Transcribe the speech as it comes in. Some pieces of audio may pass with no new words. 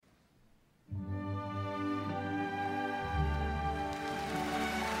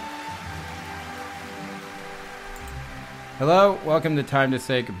Hello, welcome to Time to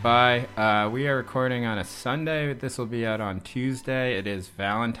Say Goodbye. We are recording on a Sunday. This will be out on Tuesday. It is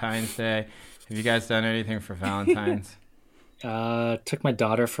Valentine's Day. Have you guys done anything for Valentine's? Took my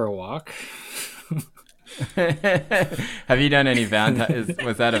daughter for a walk. Have you done any Valentine's?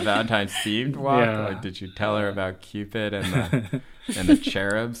 Was that a Valentine's themed walk? Yeah. Like, did you tell her about Cupid and the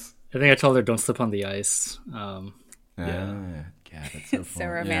cherubs? I think I told her don't slip on the ice. Yeah, that's so It's so fun.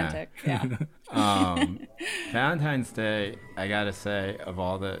 romantic. Yeah. Valentine's Day, I gotta say, of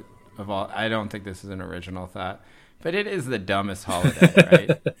all, I don't think this is an original thought, but it is the dumbest holiday, right?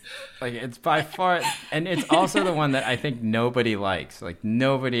 Like, it's by far, and it's also the one that I think nobody likes. Like,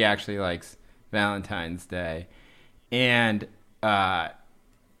 nobody actually likes Valentine's Day, and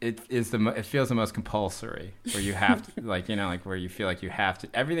it feels the most compulsory, where you have to, where you feel like you have to.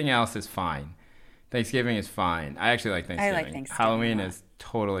 Everything else is fine. Thanksgiving is fine. I actually like Thanksgiving. I like Thanksgiving Halloween a lot. is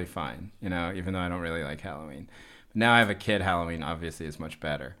totally fine, even though I don't really like Halloween. But now I have a kid, Halloween obviously is much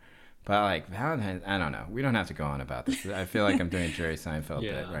better. But like Valentine's, I don't know. We don't have to go on about this. I feel like I'm doing a Jerry Seinfeld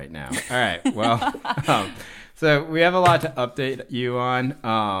bit right now. All right. Well, so we have a lot to update you on.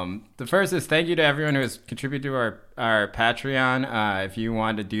 The first is thank you to everyone who has contributed to our Patreon. If you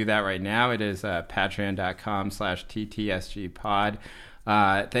want to do that right now, it is patreon.com/TTSGpod.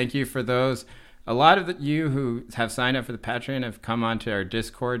 Thank you for those. A lot of you who have signed up for the Patreon have come onto our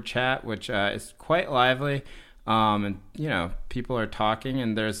Discord chat, which is quite lively. And people are talking,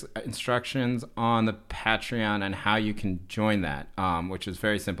 and there's instructions on the Patreon on how you can join that, which is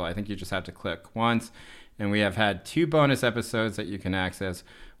very simple. I think you just have to click once, and we have had 2 bonus episodes that you can access.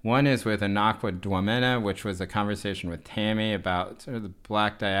 One is with Anakwa Dwamena, which was a conversation with Tammy about sort of the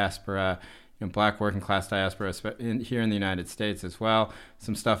Black diaspora, Black working class diaspora here in the United States as well.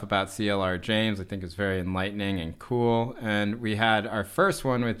 Some stuff about CLR James I think is very enlightening and cool. And we had our first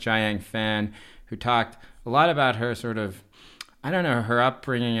one with Jiayang Fan, who talked a lot about her sort of, her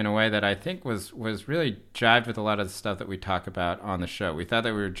upbringing in a way that I think was really jived with a lot of the stuff that we talk about on the show. We thought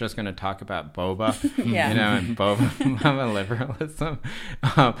that we were just going to talk about boba, and boba liberalism,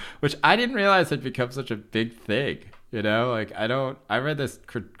 which I didn't realize had become such a big thing. I read this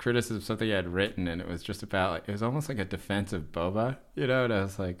criticism of something I had written, and it was just about, it was almost like a defense of boba, and I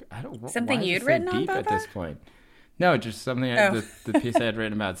was like, Something you'd written on boba? At this point. No, just something, the piece I had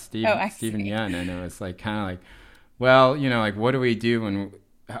written about Stephen Yun, and it was like, kind of like, well, what do we do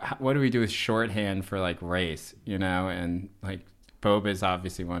with shorthand for like race, and like boba is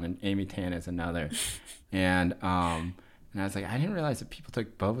obviously one, and Amy Tan is another, and I was like, I didn't realize that people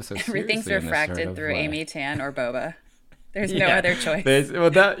took boba so seriously. Everything's refracted through Amy Tan or boba. There's no other choice.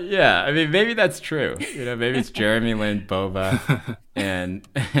 Maybe that's true. Maybe it's Jeremy Lin, boba, and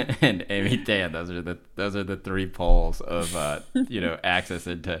Amy Tan. Those are the 3 poles of access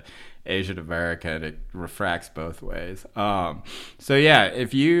into Asian America, and it refracts both ways. So yeah,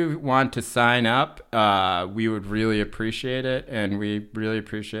 if you want to sign up, we would really appreciate it, and we really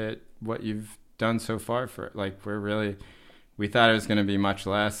appreciate what you've done so far. We thought it was going to be much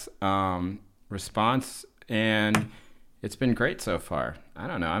less response, and it's been great so far. I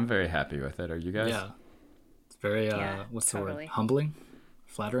don't know. I'm very happy with it. Are you guys? Yeah. It's very, what's the word? Humbling?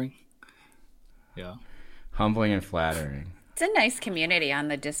 Flattering? Yeah. Humbling and flattering. It's a nice community on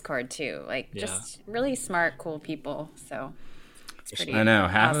the Discord, too. Just really smart, cool people. So it's pretty I know.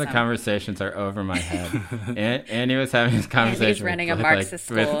 Half awesome. of the conversations are over my head. Andy was having this conversation. Andy's running a Marxist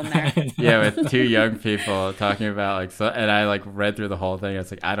school in there. Yeah, with 2 young people talking about and I read through the whole thing.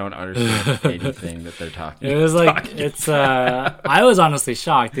 It's like, I don't understand anything that they're talking about. It was like, I was honestly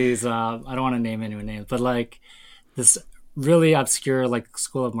shocked. These, I don't want to name any names, but this really obscure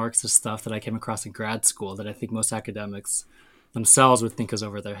School of Marxist stuff that I came across in grad school that I think most academics themselves would think is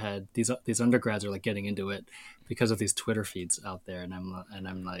over their head. These undergrads are getting into it because of these Twitter feeds out there, and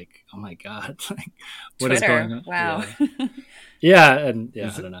I'm like, oh my god, what is going on? Wow. Yeah, I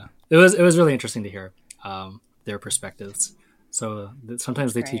don't know. It was really interesting to hear their perspectives. So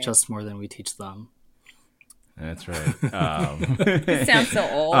sometimes they teach us more than we teach them. That's right. It sounds so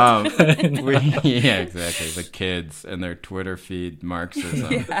old. Yeah, exactly. The kids and their Twitter feed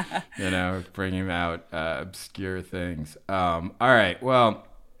Marxism, bringing out obscure things. All right. Well,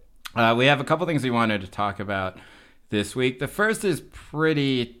 we have a couple things we wanted to talk about this week. The first is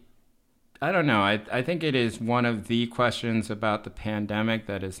pretty, I don't know. I think it is one of the questions about the pandemic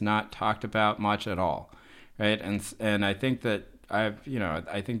that is not talked about much at all, right? And I think that I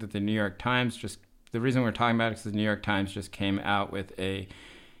think that the New York Times the reason we're talking about it is because the New York Times just came out with a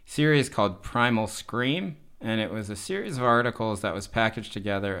series called Primal Scream, and it was a series of articles that was packaged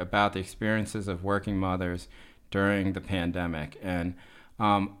together about the experiences of working mothers during the pandemic. And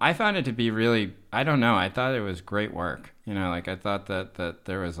I found it to be really, I don't know, I thought it was great work. Like I thought that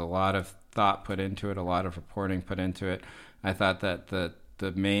there was a lot of thought put into it, a lot of reporting put into it. I thought that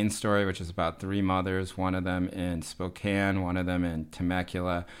the main story, which is about 3 mothers, one of them in Spokane, one of them in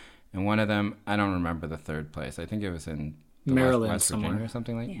Temecula, and one of them, I don't remember the third place. I think it was in Maryland West Virginia somewhere or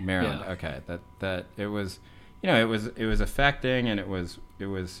something like Yeah. Maryland. Yeah. Okay, that it was, it was affecting, and it was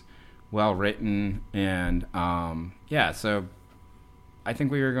well written, and so I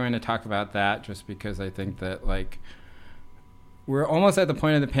think we were going to talk about that just because I think that like we're almost at the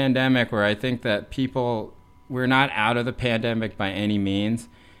point of the pandemic where I think that we're not out of the pandemic by any means.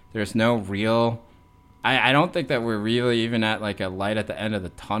 There's no real, I don't think that we're really even at like a light at the end of the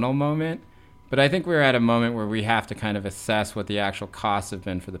tunnel moment, but I think we're at a moment where we have to kind of assess what the actual costs have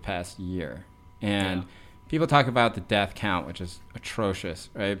been for the past year. And people talk about the death count, which is atrocious,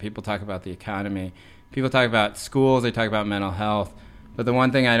 right? People talk about the economy. People talk about schools. They talk about mental health. But the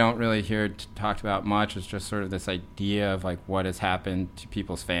one thing I don't really hear talked about much is just sort of this idea of like what has happened to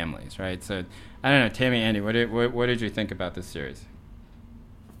people's families, right? So I don't know, Tammy, Andy, what did you think about this series?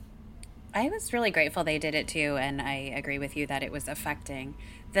 I was really grateful they did it too, and I agree with you that it was affecting.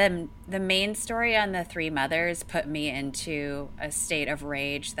 The main story on the 3 mothers put me into a state of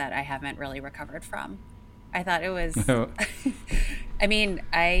rage that I haven't really recovered from. I thought it was I mean,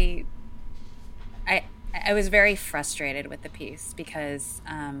 I was very frustrated with the piece because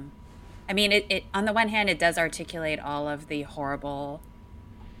I mean it on the one hand it does articulate all of the horrible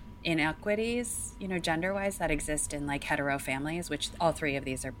inequities, gender-wise that exist in like hetero families, which all 3 of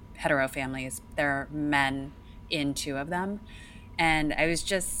these are hetero families. There are men in 2 of them. And I was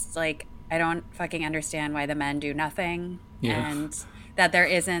just like, I don't fucking understand why the men do nothing. Yeah. And that there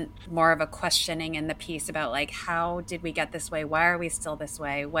isn't more of a questioning in the piece about like, how did we get this way? Why are we still this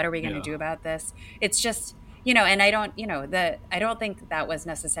way? What are we going to do about this? It's just, and I don't, I don't think that was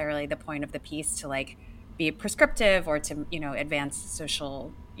necessarily the point of the piece to like be prescriptive or to, advance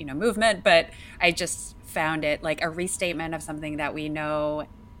social, movement. But I just found it like a restatement of something that we know,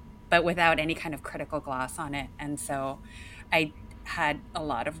 but without any kind of critical gloss on it. And so I had a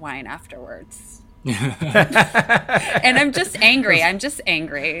lot of wine afterwards. And I'm just angry. I'm just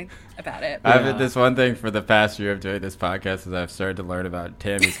angry about it. I've this one thing for the past year of doing this podcast is I've started to learn about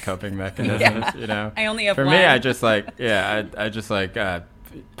Tammy's coping mechanisms. I ononly have for one. me, I just like I just like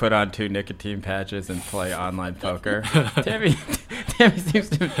put on 2 nicotine patches and play online poker. Tammy seems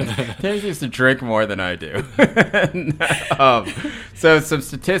to drink more than I do. So some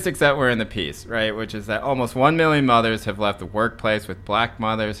statistics that were in the piece, right, which is that almost 1 million mothers have left the workplace, with Black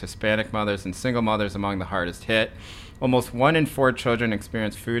mothers, Hispanic mothers, and single mothers among the hardest hit. Almost 1 in 4 children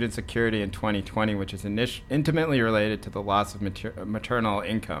experienced food insecurity in 2020, which is intimately related to the loss of maternal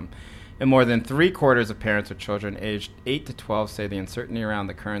income. And more than 3/4 of parents with children aged 8 to 12 say the uncertainty around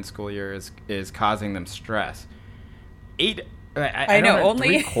the current school year is causing them stress. I know, don't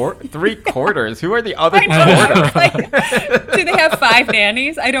only 3/4. Who are the other I know, quarters? like, do they have 5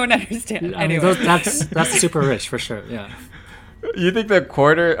 nannies? I don't understand. I mean, Anyway. that's super rich for sure. Yeah. You think the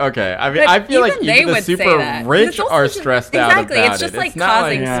quarter? Okay, I mean, But I feel like even they even the would say super that. rich It's also are just- stressed out about Exactly, it's just it. like It's not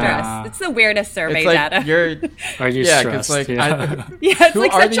causing like- stress. Yeah. It's the weirdest survey It's like data. you're Are you yeah, stressed? like Yeah. It's who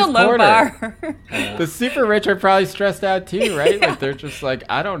like are such a these low quarters? bar. The super rich are probably stressed out too, right? Like they're just like,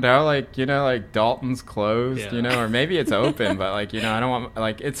 I don't know, like like Dalton's closed, Yeah. or maybe it's open, but like I don't want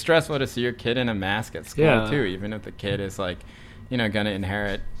like it's stressful to see your kid in a mask at school Yeah. too, even if the kid is like, gonna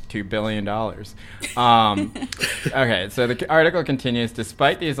inherit $2 billion. Okay, so the article continues.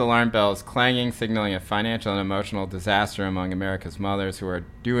 Despite these alarm bells clanging, signaling a financial and emotional disaster among America's mothers who are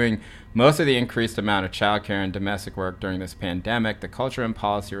doing most of the increased amount of childcare and domestic work during this pandemic, the culture and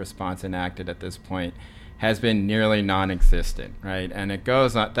policy response enacted at this point has been nearly non-existent, right? And it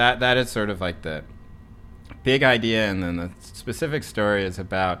goes on, that is sort of like the big idea, and then the specific story is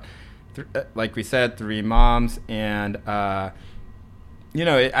about, like we said, 3 moms, and we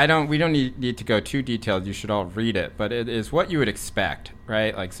don't need to go too detailed. You should all read it, but it is what you would expect,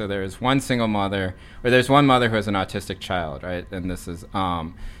 right? Like, so there's one mother who has an autistic child, right? And this is,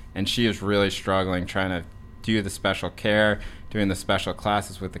 and she is really struggling trying to do the special care, doing the special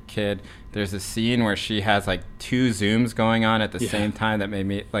classes with the kid. There's a scene where she has like 2 Zooms going on at the same time that made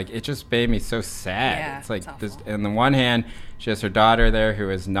me, like, it just made me so sad. Yeah, it's like, it's awful. on the one hand, she has her daughter there who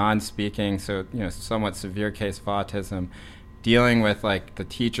is non-speaking, so, somewhat severe case of autism, dealing with like the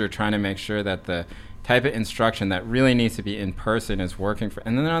teacher trying to make sure that the type of instruction that really needs to be in person is working for,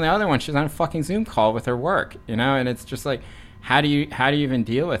 and then on the other one she's on a fucking Zoom call with her work, and it's just like, how do you even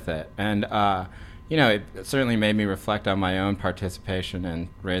deal with it? And it certainly made me reflect on my own participation in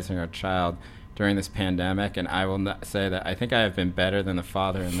raising our child, during this pandemic, and I will not say that I think I have been better than the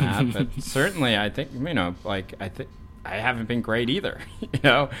father in that, but certainly I think, I think I haven't been great either,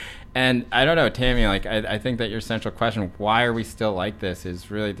 And I don't know, Tammy, I think that your central question, why are we still like this,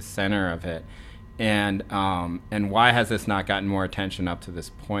 is really the center of it. And why has this not gotten more attention up to this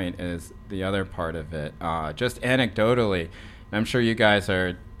point is the other part of it. Just anecdotally, and I'm sure you guys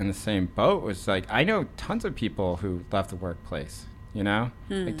are in the same boat, was I know tons of people who left the workplace,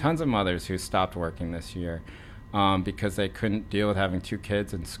 tons of mothers who stopped working this year because they couldn't deal with having 2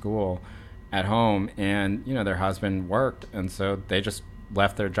 kids in school at home, and their husband worked, and so they just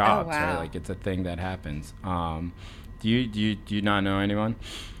left their jobs. Oh, wow. Right? It's a thing that happens. Do you not know anyone?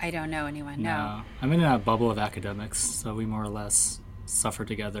 I don't know anyone. No. I'm in a bubble of academics, so we more or less suffer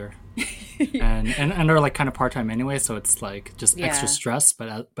together, and are kind of part time anyway. So it's just extra stress,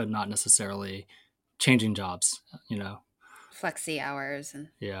 but not necessarily changing jobs. Flexi hours and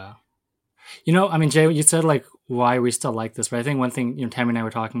Jay, you said why we still like this, but I think one thing Tammy and I were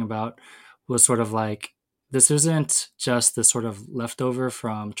talking about was sort of this isn't just the sort of leftover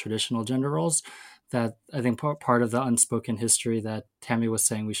from traditional gender roles. That I think part of the unspoken history that Tammy was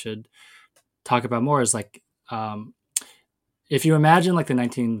saying we should talk about more is if you imagine the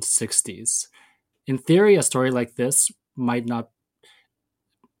 1960s, in theory, a story like this might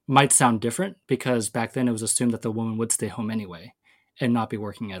sound different because back then it was assumed that the woman would stay home anyway and not be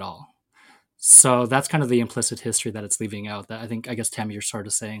working at all. So that's kind of the implicit history that it's leaving out, that I guess, Tammy, you're sort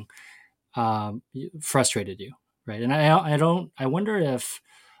of saying frustrated you, right? And I wonder if,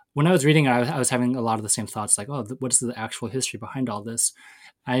 when I was reading it, I was having a lot of the same thoughts, what is the actual history behind all this?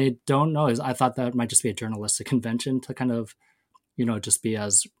 I don't know. I thought that might just be a journalistic convention to kind of, just be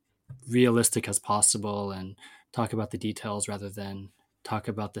as realistic as possible and talk about the details rather than talk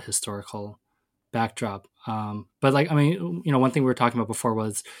about the historical backdrop. But one thing we were talking about before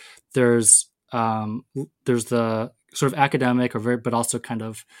was there's the sort of academic but also kind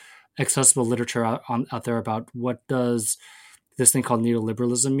of accessible literature out there about what does this thing called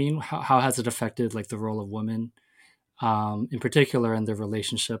neoliberalism mean? How has it affected the role of women in particular, and their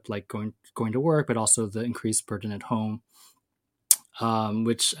relationship, going to work, but also the increased burden at home,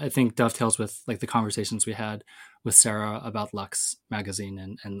 which I think dovetails with the conversations we had with Sarah about Lux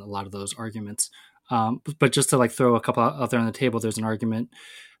magazine and a lot of those arguments. But just to throw a couple out there on the table, there's an argument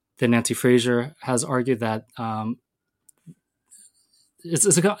that Nancy Fraser has argued that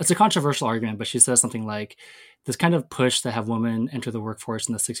it's a controversial argument, but she says something like this kind of push to have women enter the workforce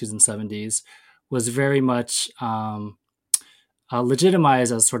in the 60s and 70s was very much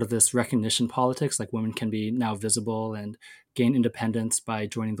legitimized as sort of this recognition politics, women can be now visible and gain independence by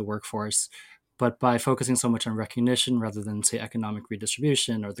joining the workforce. But by focusing so much on recognition rather than, say, economic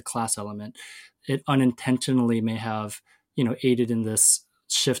redistribution or the class element, it unintentionally may have, aided in this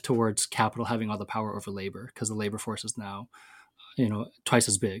shift towards capital having all the power over labor, because the labor force is now, twice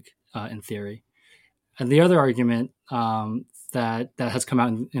as big in theory. And the other argument that has come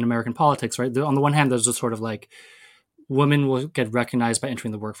out in American politics, right? On the one hand, there's a sort of women will get recognized by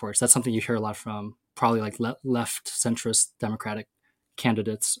entering the workforce. That's something you hear a lot from probably left centrist Democratic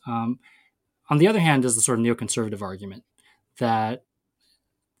candidates. On the other hand, is the sort of neoconservative argument that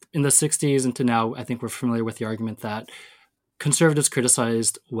in the 60s and to now, I think we're familiar with the argument that conservatives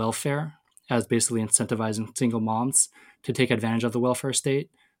criticized welfare as basically incentivizing single moms to take advantage of the welfare state.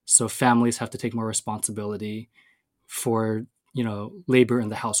 So families have to take more responsibility for, labor in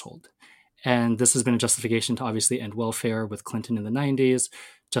the household. And this has been a justification to obviously end welfare with Clinton in the 90s,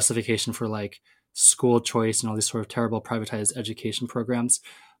 justification for school choice and all these sort of terrible privatized education programs.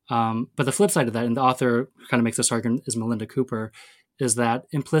 But the flip side of that, and the author who kind of makes this argument is Melinda Cooper, is that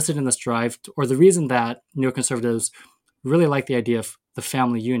implicit in this drive, or the reason that neoconservatives really like the idea of the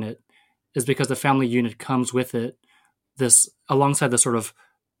family unit, is because the family unit comes with it this, alongside the sort of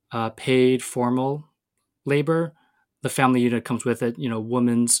paid formal labor, the family unit comes with it,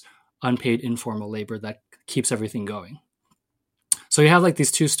 women's unpaid informal labor that keeps everything going. So you have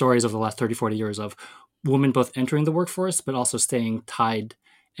these two stories of the last 30, 40 years of women both entering the workforce, but also staying tied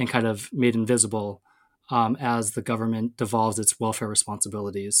and kind of made invisible as the government devolves its welfare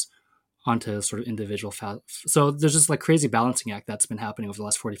responsibilities onto sort of individual. So there's just crazy balancing act that's been happening over the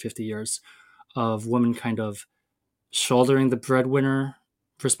last 40, 50 years of women kind of shouldering the breadwinner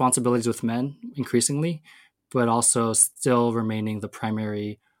responsibilities with men increasingly, but also still remaining the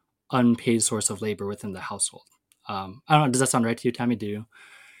primary unpaid source of labor within the household. I don't know. Does that sound right to you, Tammy? Do you?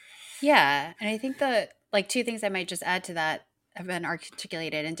 Yeah. And I think the two things I might just add to that have been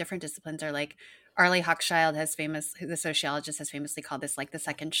articulated in different disciplines are Arlie Hochschild the sociologist has famously called this like the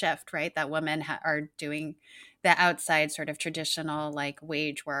second shift, right? That women are doing the outside sort of traditional like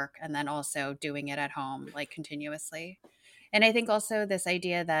wage work and then also doing it at home like continuously. And I think also this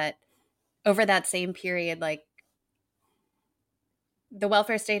idea that over that same period, like the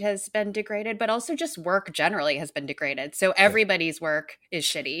welfare state has been degraded, but also just work generally has been degraded. So everybody's work is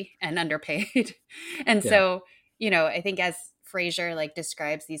shitty and underpaid. And so, I think as Fraser like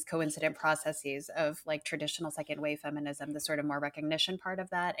describes these coincident processes of like traditional second wave feminism, the sort of more recognition part of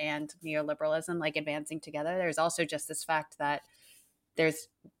that and neoliberalism like advancing together, there's also just this fact that there's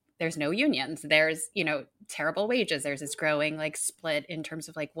no unions, there's terrible wages, there's this growing like split in terms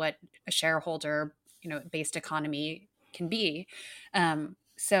of like what a shareholder based economy can be.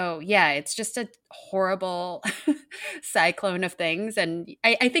 So yeah, it's just a horrible cyclone of things. And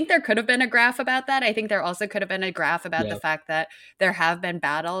I think there could have been a graph about that. I think there also could have been a graph about the fact that there have been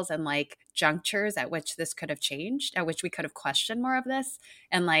battles and like junctures at which this could have changed, at which we could have questioned more of this.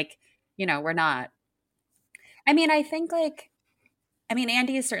 And like, we're not. I mean, I think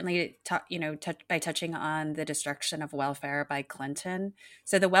Andy is certainly, by touching on the destruction of welfare by Clinton.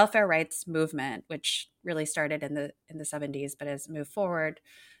 So the welfare rights movement, which really started in the 70s, but has moved forward,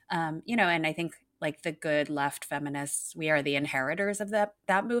 and I think like the good left feminists, we are the inheritors of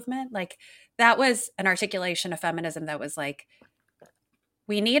that movement. Like that was an articulation of feminism that was like,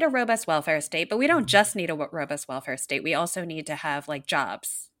 we need a robust welfare state, but we don't just need a robust welfare state. We also need to have like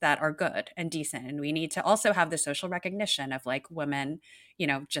jobs that are good and decent. And we need to also have the social recognition of like women,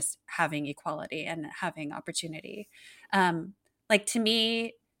 just having equality and having opportunity. Like to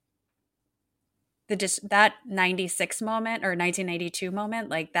me, that 96 moment or 1992 moment,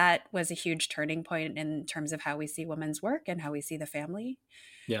 like that was a huge turning point in terms of how we see women's work and how we see the family.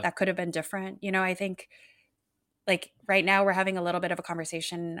 Yeah. That could have been different. I think like right now we're having a little bit of a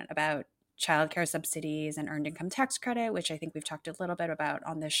conversation about childcare subsidies and earned income tax credit, which I think we've talked a little bit about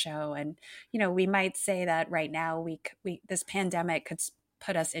on this show. And, we might say that right now this pandemic could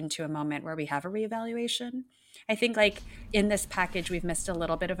put us into a moment where we have a reevaluation. I think like in this package, we've missed a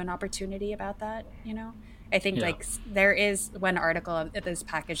little bit of an opportunity about that. I think like there is one article of this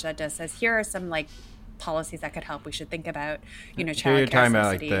package that says, here are some like policies that could help. We should think about, childcare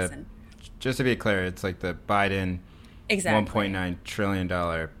subsidies. Like just to be clear, it's like the Biden $1.9 trillion aid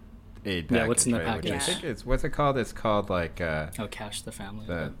package. Yeah, what's in the package? Right? I think what's it called? It's called like Cash the Family.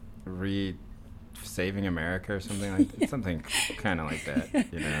 The Saving America or something like that. Something kind of like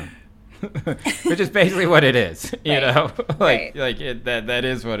that, which is basically what it is, like that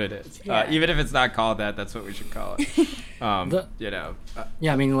is what it is. Yeah. Even if it's not called that, that's what we should call it.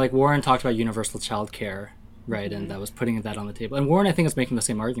 I mean, like Warren talked about universal child care. Right, mm-hmm. And that was putting that on the table. And Warren, I think, is making the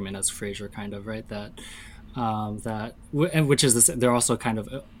same argument as Fraser, kind of, right? Which is this, they're also kind of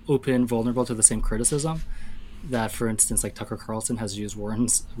open, vulnerable to the same criticism. That, for instance, like Tucker Carlson has used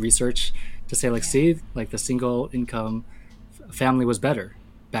Warren's research to say, like, see, like the single income family was better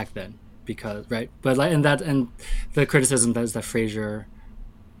back then because, right? But like, and the criticism that is that Fraser,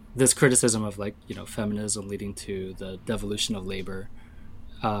 this criticism of like feminism leading to the devolution of labor.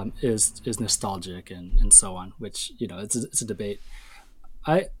 Is nostalgic and so on, which it's a debate.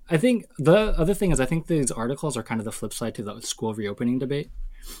 I think the other thing is I think these articles are kind of the flip side to the school reopening debate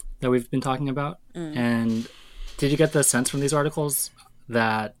that we've been talking about. And did you get the sense from these articles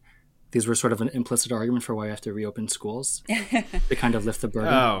that these were sort of an implicit argument for why you have to reopen schools to kind of lift the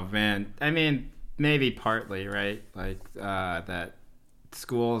burden? Oh man, I mean maybe partly, right? Like that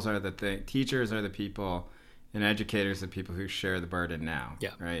schools are the thing, teachers are the people. And educators are people who share the burden now,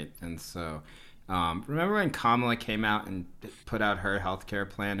 right? And so remember when Kamala came out and put out her healthcare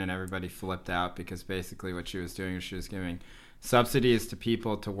plan and everybody flipped out because basically what she was doing is she was giving subsidies to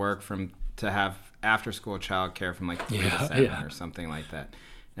people to work to have after-school childcare from like 3 to 7 or something like that.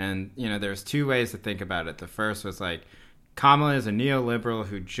 And, there's two ways to think about it. The first was like Kamala is a neoliberal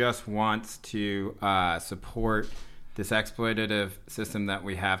who just wants to support this exploitative system that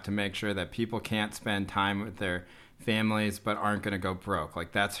we have to make sure that people can't spend time with their families but aren't going to go broke.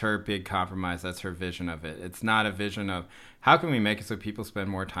 Like that's her big compromise. That's her vision of it. It's not a vision of how can we make it so people spend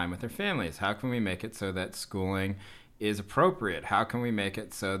more time with their families? How can we make it so that schooling is appropriate? How can we make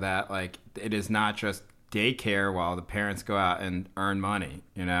it so that like it is not just daycare while the parents go out and earn money,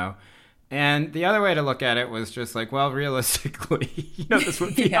 And the other way to look at it was just like, well, realistically, this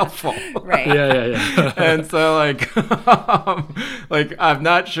would be helpful. Right. Yeah. And so, like I'm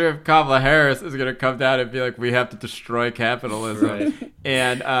not sure if Kamala Harris is going to come down and be like, we have to destroy capitalism. Right.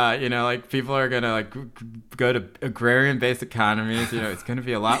 And, like people are going to like go to agrarian-based economies. It's going to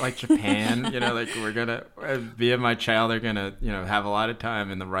be a lot like Japan. Like we're going to, me and my child are going to, have a lot of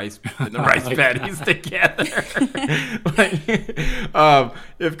time in the rice paddies together.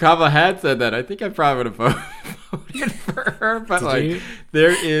 If Kamala had said that, I think I probably would have voted for her. But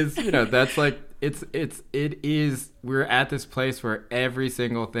there is, that's like, it is, we're at this place where every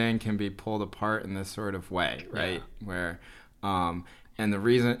single thing can be pulled apart in this sort of way, right? Yeah. Where, and the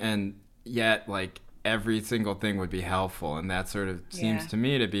reason, and yet like every single thing would be helpful. And that sort of seems to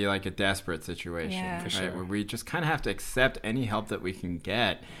me to be like a desperate situation, right? Sure. Where we just kind of have to accept any help that we can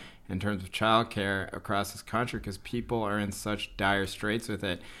get in terms of childcare across this country, because people are in such dire straits with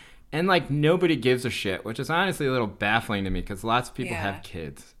it. And like nobody gives a shit, which is honestly a little baffling to me, because lots of people have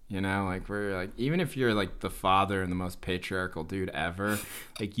kids, like we're like, even if you're like the father and the most patriarchal dude ever,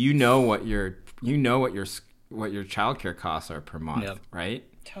 like what your childcare costs are per month, right?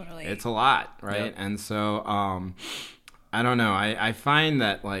 Totally. It's a lot, right? Yep. And so I don't know. I find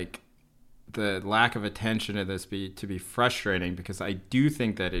that like the lack of attention to this to be frustrating, because I do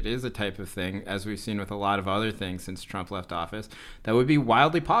think that it is a type of thing, as we've seen with a lot of other things since Trump left office, that would be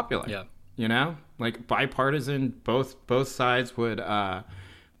wildly popular. Yeah. Like bipartisan, both sides would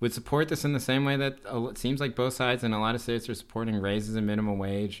support this in the same way that it seems like both sides in a lot of states are supporting raises in minimum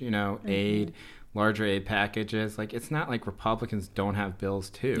wage, aid, larger aid packages. Like it's not like Republicans don't have bills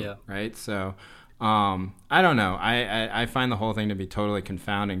too, right? So I don't know. I find the whole thing to be totally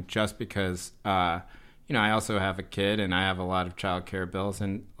confounding, just because, I also have a kid and I have a lot of childcare bills,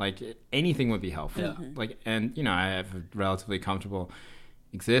 and like anything would be helpful. Yeah. Like, and I have a relatively comfortable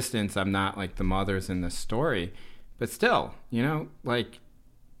existence. I'm not like the mothers in this story, but still, like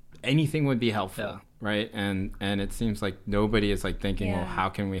anything would be helpful. Right. And it seems like nobody is like thinking, well, how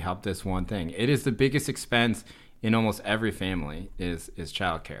can we help this one thing? It is the biggest expense in almost every family is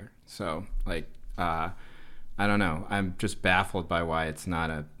childcare. So like, I don't know. I'm just baffled by why it's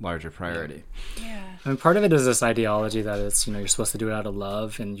not a larger priority. Yeah. I mean, part of it is this ideology that it's, you're supposed to do it out of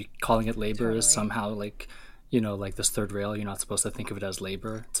love, and calling it labor is somehow like, like this third rail. You're not supposed to think of it as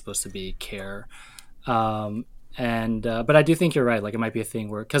labor. It's supposed to be care. But I do think you're right. Like it might be a thing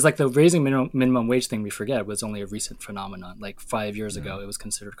where, because like the raising minimum wage thing, we forget, was only a recent phenomenon. Like 5 years ago, it was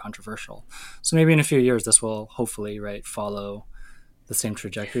considered controversial. So maybe in a few years, this will hopefully follow the same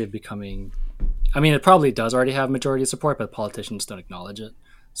trajectory of becoming. I mean, it probably does already have majority support, but politicians don't acknowledge it.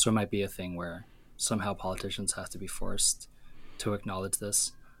 So it might be a thing where somehow politicians have to be forced to acknowledge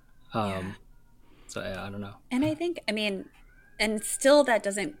this. So I don't know. And I think, and still that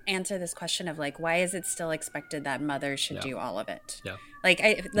doesn't answer this question of like, why is it still expected that mothers should do all of it? Yeah. Like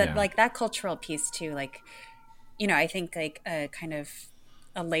like that cultural piece too. Like, I think like a kind of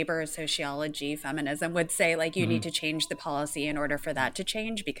a labor sociology feminism would say like you need to change the policy in order for that to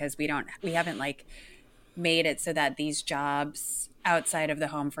change, because we haven't like made it so that these jobs outside of the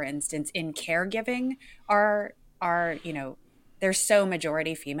home, for instance, in caregiving are they're so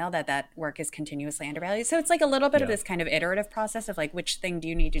majority female that work is continuously undervalued. So it's like a little bit of this kind of iterative process of like, which thing do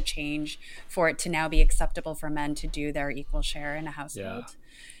you need to change for it to now be acceptable for men to do their equal share in a household?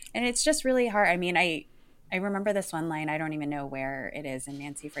 And it's just really hard. I mean, I remember this one line, I don't even know where it is in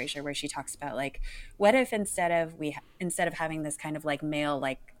Nancy Fraser, where she talks about like, what if instead of having this kind of like male,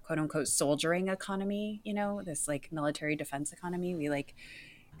 like quote unquote soldiering economy, this like military defense economy, we like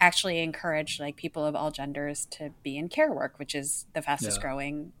actually encourage like people of all genders to be in care work, which is the fastest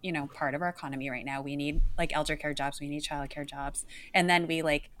growing, part of our economy right now. We need like elder care jobs, we need childcare jobs. And then we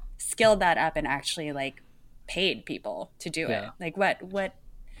like skilled that up and actually like paid people to do it. Like what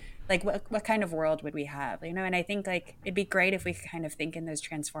kind of world would we have, And I think like it'd be great if we could kind of think in those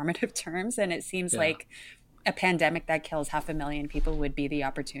transformative terms. And it seems like a pandemic that kills 500,000 people would be the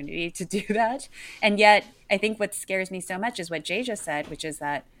opportunity to do that. And yet I think what scares me so much is what Jay just said, which is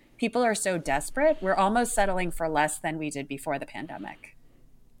that people are so desperate, we're almost settling for less than we did before the pandemic.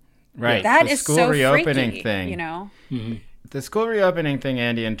 Right. That the is school so reopening freaky, thing. Mm-hmm. The school reopening thing,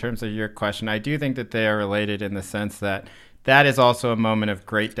 Andy, in terms of your question, I do think that they are related in the sense that that is also a moment of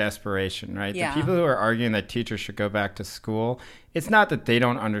great desperation, right? Yeah. The people who are arguing that teachers should go back to school, it's not that they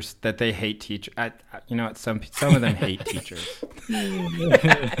don't understand, that they hate teachers. Some of them hate teachers.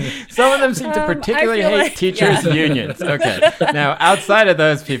 Some of them seem to particularly hate teachers' unions. Okay. Now, outside of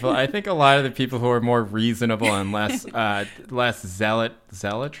those people, I think a lot of the people who are more reasonable and less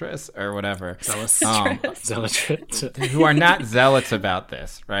zealotrous or whatever, zealous, who are not zealots about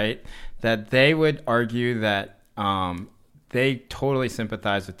this, right? that they would argue that they totally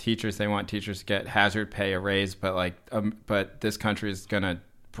sympathize with teachers. They want teachers to get hazard pay, a raise, but this country is going to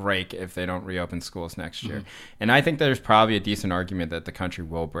break if they don't reopen schools next year. And I think there's probably a decent argument that the country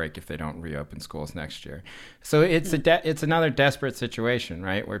will break if they don't reopen schools next year. So it's it's another desperate situation,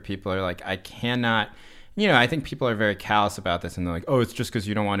 right? Where people are like, I cannot, I think people are very callous about this, and they're like, oh, it's just because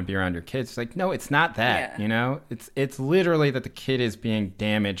you don't want to be around your kids. It's like, no, it's not that, it's literally that the kid is being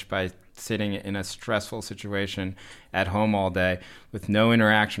damaged by sitting in a stressful situation at home all day with no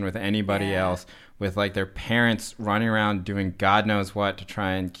interaction with anybody else, with like their parents running around doing God knows what to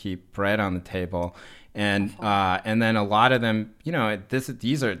try and keep bread on the table. And then a lot of them,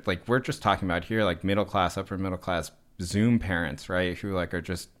 these are like, we're just talking about here, like middle class, upper middle class Zoom parents, right? Who like are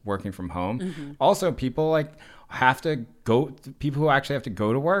just working from home. Also people like people who actually have to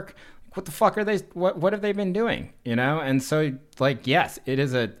go to work. What the fuck are they? What have they been doing? And so, like, yes, it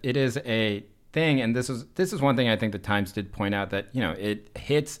is a thing, and this is one thing I think the Times did point out, that it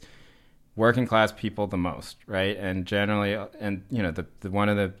hits working class people the most, right? And generally, and the one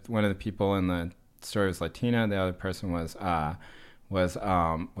of the people in the story was Latina, the other person was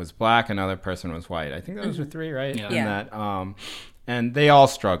black, another person was white. I think those were three, right? Yeah. And and they all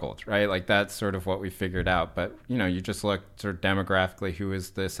struggled, right? Like that's sort of what we figured out. But you just look sort of demographically, who is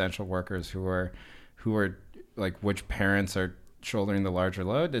the essential workers, who are like, which parents are shouldering the larger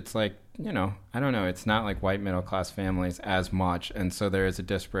load. It's like, I don't know. It's not like white middle class families as much, and so there is a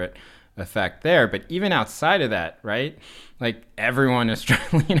disparate effect there. But even outside of that, right? Like everyone is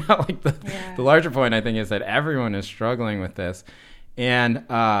struggling. The larger point I think is that everyone is struggling with this, and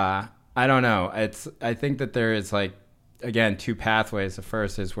I don't know. I think that there is like, again, two pathways. The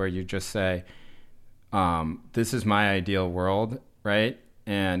first is where you just say, this is my ideal world, right?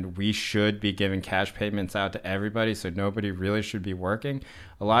 And we should be giving cash payments out to everybody, so nobody really should be working.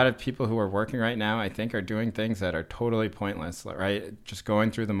 A lot of people who are working right now, I think, are doing things that are totally pointless, right? Just going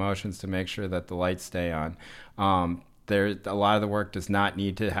through the motions to make sure that the lights stay on. A lot of the work does not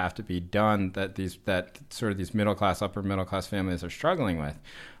need to have to be done that these middle class, upper middle class families are struggling with.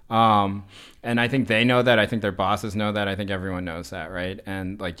 And I think they know that. I think their bosses know that. I think everyone knows that, right?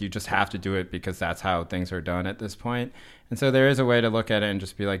 And like, you just have to do it because that's how things are done at this point. And so there is a way to look at it and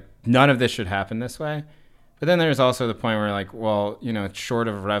just be like, none of this should happen this way. But then there's also the point where like, well, short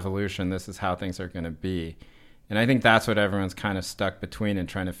of revolution, this is how things are going to be. And I think that's what everyone's kind of stuck between and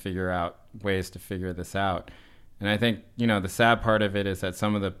trying to figure out ways to figure this out. And I think, the sad part of it is that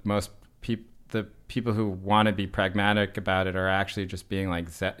some of the people who want to be pragmatic about it are actually just being like,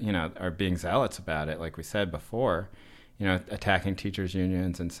 are being zealots about it. Like we said before, attacking teachers'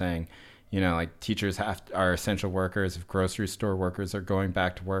 unions and saying, like teachers are essential workers. If grocery store workers are going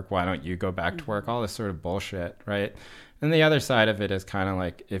back to work, why don't you go back to work? All this sort of bullshit, right? And the other side of it is kind of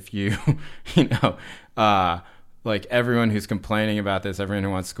like, if you, like everyone who's complaining about this, everyone who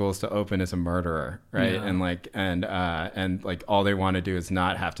wants schools to open is a murderer, right? Yeah. And like all they want to do is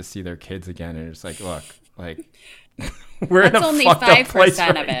not have to see their kids again. And it's like, look, like we're That's in a fucked up place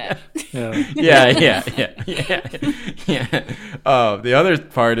right of it. Yeah. Oh, the other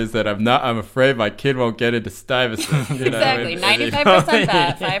part is that I'm afraid my kid won't get into Stuyvesant. Exactly. 95%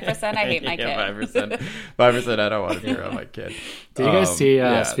 that. 5% I hate my kid. 5% I don't want to be around my kid. Did you guys see,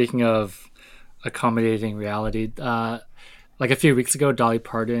 speaking of accommodating reality, like a few weeks ago, Dolly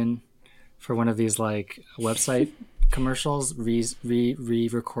Parton, for one of these like website commercials,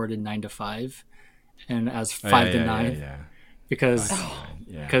 re-recorded 9 to 5 and as 5 to 9 because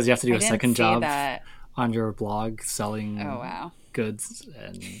you have to do a second job on your blog selling goods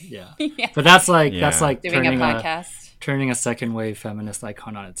and but that's like doing turning a podcast, turning a second wave feminist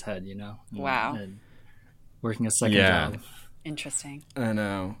icon on its head, and working a second job. Interesting. I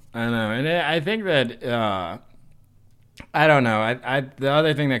know, and I think that I don't know. The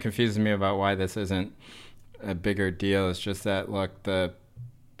other thing that confuses me about why this isn't a bigger deal is just that, look,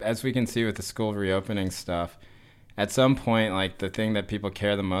 as we can see with the school reopening stuff, at some point, like, the thing that people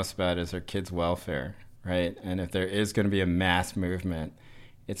care the most about is their kids' welfare, right? And if there is going to be a mass movement,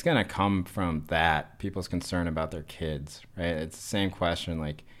 it's going to come from that, people's concern about their kids, right? It's the same question,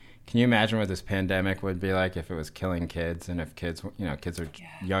 like, can you imagine what this pandemic would be like if it was killing kids, and if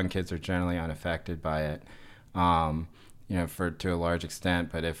young kids are generally unaffected by it, to a large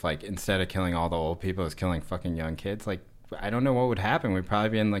extent. But if, like, instead of killing all the old people, it's killing fucking young kids, like, I don't know what would happen. We'd probably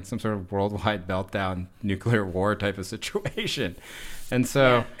be in like some sort of worldwide meltdown, nuclear war type of situation. And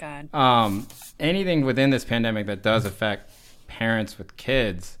so anything within this pandemic that does affect parents with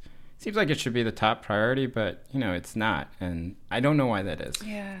kids seems like it should be the top priority, but it's not, and I don't know why that is.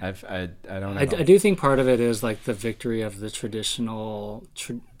 Yeah, I don't know. I do think part of it is like the victory of the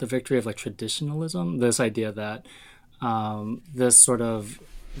the victory of like traditionalism. This idea that this sort of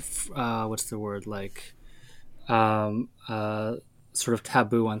what's the word, like sort of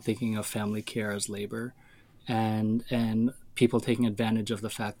taboo on thinking of family care as labor, and people taking advantage of the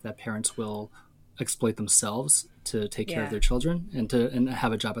fact that parents will exploit themselves to take care of their children and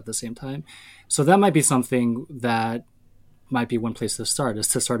have a job at the same time. So that might be something that might be one place to start, is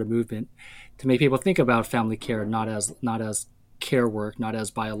to start a movement to make people think about family care not as care work, not as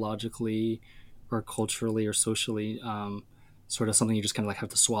biologically or culturally or socially sort of something you just kind of like have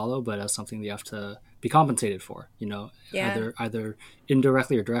to swallow, but as something that you have to be compensated for, either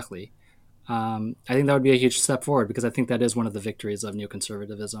indirectly or directly. I think that would be a huge step forward, because I think that is one of the victories of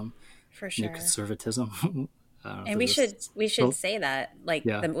neoconservatism. For sure. Neoconservatism. And we should say that, like,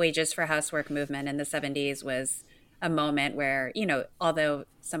 the Wages for Housework movement in the 70s was a moment where, although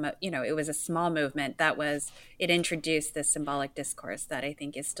it was a small movement, it introduced this symbolic discourse that I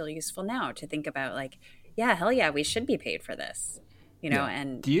think is still useful now to think about, like, yeah, hell yeah, we should be paid for this,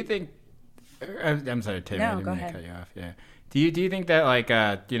 and do you think, I'm sorry, Tim, I didn't mean to cut you off. Yeah. Do you think that, like,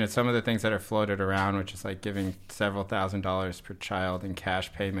 some of the things that are floated around, which is like giving several $1,000s per child in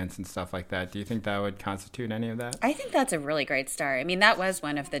cash payments and stuff like that, do you think that would constitute any of that? I think that's a really great start. I mean, that was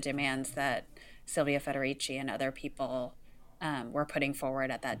one of the demands that Silvia Federici and other people were putting forward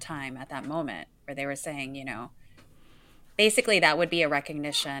at that time, at that moment, where they were saying, basically that would be a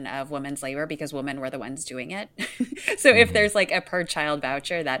recognition of women's labor because women were the ones doing it. So if there's like a per child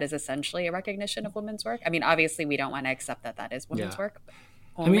voucher, that is essentially a recognition of women's work. I mean, obviously we don't want to accept that is women's work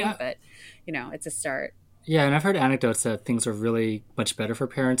only, but it's a start. Yeah. And I've heard anecdotes that things are really much better for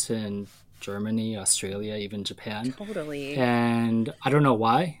parents in Germany, Australia, even Japan. Totally. And I don't know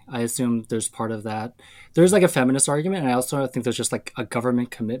why. I assume there's part of that. There's like a feminist argument. And I also think there's just like a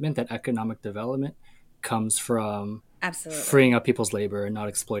government commitment that economic development comes from absolutely freeing up people's labor and not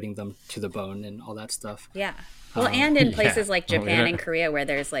exploiting them to the bone and all that stuff. Yeah. Well, and in places like Japan and Korea where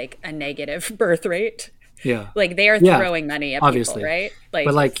there's like a negative birth rate. Yeah. Like they are throwing money at obviously. People, right?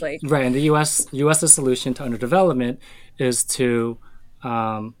 But like right, and the US's solution to underdevelopment is to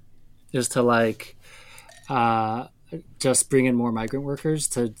just bring in more migrant workers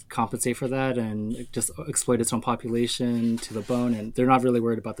to compensate for that and just exploit its own population to the bone, and they're not really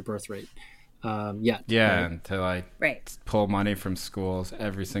worried about the birth rate. And to pull money from schools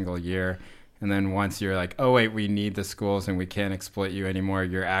every single year, and then once you're like, oh wait, we need the schools and we can't exploit you anymore,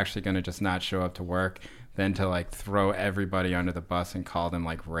 you're actually going to just not show up to work, then to like throw everybody under the bus and call them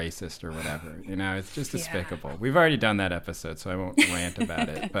like racist or whatever. It's just despicable. We've already done that episode, so I won't rant about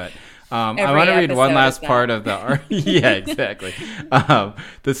it, but I want to read one last part of the yeah, exactly.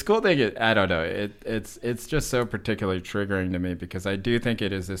 The school thing, I don't know, it's just so particularly triggering to me, because I do think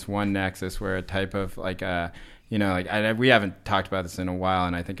it is this one nexus where a type of like we haven't talked about this in a while,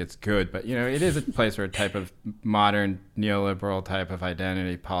 and I think it's good, but it is a place where a type of modern neoliberal type of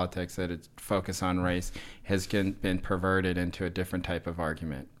identity politics that it's focus on race has been perverted into a different type of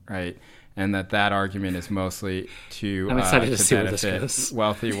argument, right? And that argument is mostly to benefit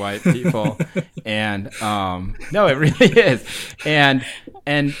wealthy white people, and no, it really is, and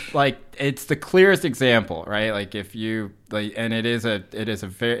like it's the clearest example, right? Like if you like, and it is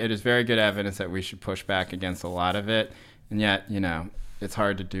very good evidence that we should push back against a lot of it, and yet it's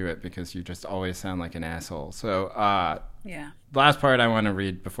hard to do it because you just always sound like an asshole. So last part I want to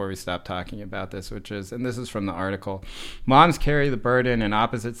read before we stop talking about this, which is, and this is from the article, moms carry the burden in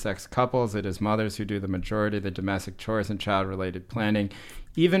opposite sex couples. It is mothers who do the majority of the domestic chores and child-related planning.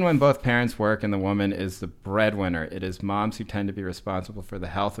 Even when both parents work and the woman is the breadwinner, it is moms who tend to be responsible for the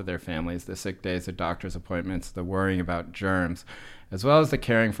health of their families, the sick days, the doctor's appointments, the worrying about germs, as well as the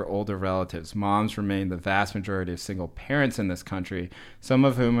caring for older relatives. Moms remain the vast majority of single parents in this country, some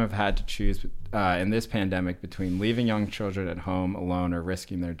of whom have had to choose in this pandemic between leaving young children at home alone or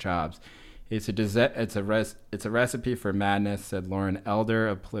risking their jobs. It's a recipe for madness, said Lauren Elder,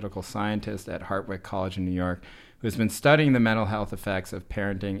 a political scientist at Hartwick College in New York, who has been studying the mental health effects of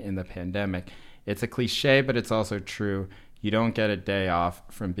parenting in the pandemic. It's a cliche, but it's also true. You don't get a day off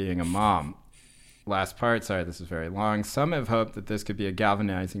from being a mom. Last part, sorry, this is very long. Some have hoped that this could be a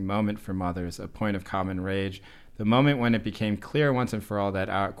galvanizing moment for mothers, a point of common rage, the moment when it became clear once and for all that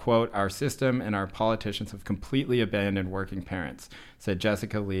our, quote, our system and our politicians have completely abandoned working parents, said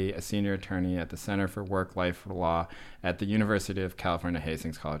Jessica Lee, a senior attorney at the Center for Work-Life Law at the University of California,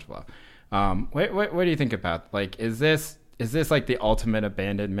 Hastings College of Law. What do you think about, like, is this like the ultimate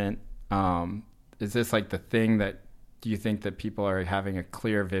abandonment? Is this like the thing that do you think that people are having a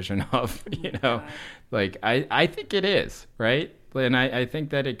clear vision of, you know, God. like I think it is, right? And I think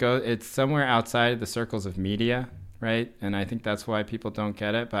that it's somewhere outside of the circles of media, right? And I think that's why people don't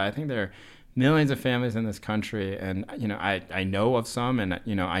get it. But I think there are millions of families in this country, and you know, I know of some, and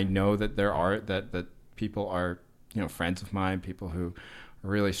you know, I know that there are that people are, you know, friends of mine, people who are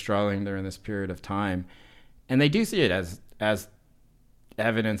really struggling during this period of time, and they do see it as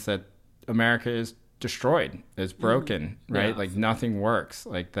evidence that America is destroyed, is broken, right? Yeah. Like nothing works,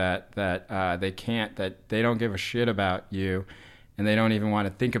 like that they don't give a shit about you, and they don't even want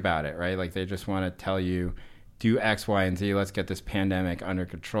to think about it, right? Like they just want to tell you, do X, Y, and Z, let's get this pandemic under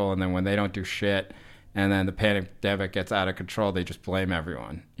control. And then when they don't do shit, and then the pandemic gets out of control, they just blame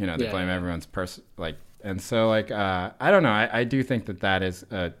everyone. You know, they blame everyone's person, like, and so like I don't know. I do think that is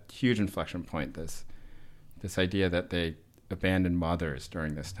a huge inflection point. This idea that they abandoned mothers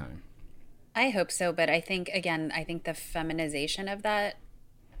during this time. I hope so, but I think the feminization of that,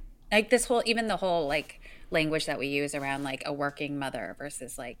 like even the whole like language that we use around like a working mother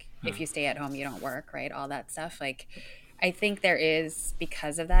versus like if you stay at home you don't work, right? All that stuff. Like I think there is,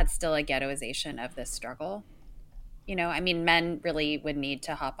 because of that, still a ghettoization of this struggle. You know, I mean, men really would need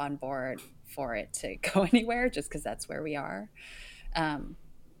to hop on board for it to go anywhere, just because that's where we are.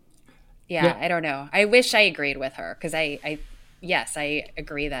 Yeah, I don't know. I wish I agreed with her, because yes, I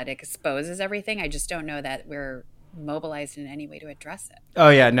agree that it exposes everything. I just don't know that we're mobilized in any way to address it. Oh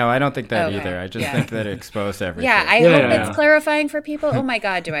yeah, no, I don't think that either. I just think that it exposed everything. Yeah, I hope it's clarifying for people. Oh my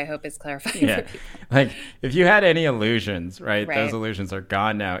God, do I hope it's clarifying for people. Like if you had any illusions, right? Those illusions are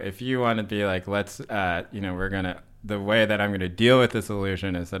gone now. If you want to be like, let's, you know, the way that I'm going to deal with this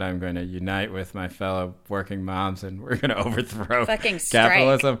illusion is that I'm going to unite with my fellow working moms and we're going to overthrow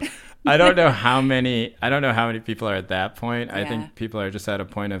capitalism. I don't know how many people are at that point. I think people are just at a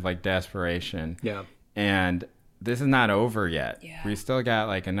point of like desperation. Yeah. And this is not over yet. Yeah. We still got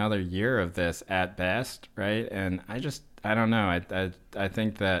like another year of this at best, right? And I don't know. I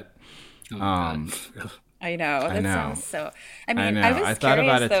think that I know. That sounds so. I mean, I was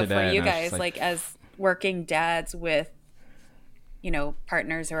curious though for you guys, like as working dads with, you know,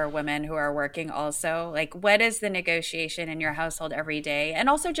 partners who are women who are working also, like what is the negotiation in your household every day, and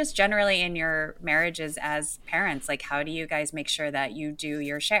also just generally in your marriages as parents? Like how do you guys make sure that you do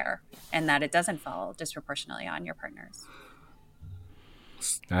your share and that it doesn't fall disproportionately on your partners?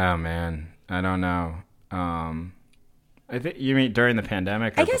 Oh man, I don't know. I think you mean during the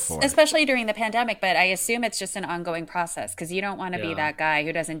pandemic or I guess before? Especially during the pandemic, but I assume it's just an ongoing process, because you don't want to be that guy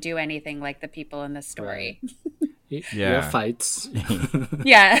who doesn't do anything like the people in the story. Right. Yeah, fights.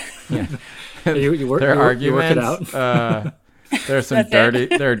 Yeah. You work, there are arguments. You work it out. There's some dirty.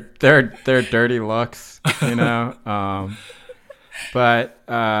 They're dirty looks, you know. But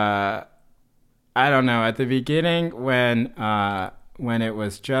I don't know. At the beginning, when it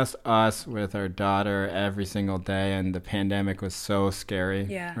was just us with our daughter every single day, and the pandemic was so scary,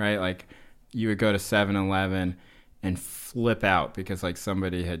 right? Like you would go to 7-Eleven and flip out because like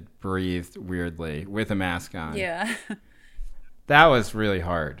somebody had breathed weirdly with a mask on. Yeah. That was really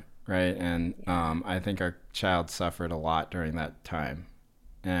hard, right? And I think our child suffered a lot during that time.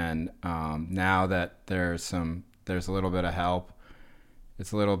 And now that there's a little bit of help,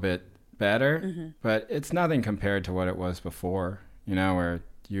 it's a little bit better, but it's nothing compared to what it was before, you know, where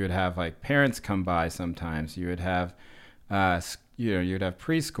you would have like parents come by sometimes. You would have, you'd have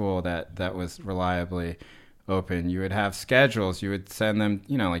preschool that was reliably open. You would have schedules. You would send them,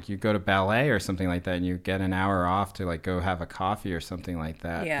 you know, like you go to ballet or something like that and you get an hour off to like go have a coffee or something like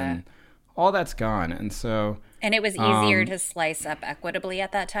that. Yeah. And all that's gone. And so... And it was easier to slice up equitably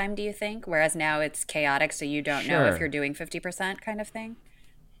at that time, do you think? Whereas now it's chaotic, so you don't know if you're doing 50% kind of thing?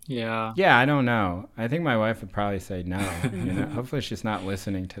 Yeah. Yeah, I don't know. I think my wife would probably say no. You know, hopefully she's not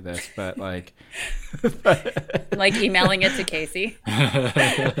listening to this, but like, like emailing it to Casey.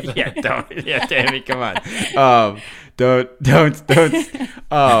 Yeah, Tammy, come on. Don't.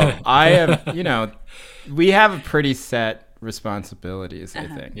 I am. You know, we have a pretty set responsibilities. I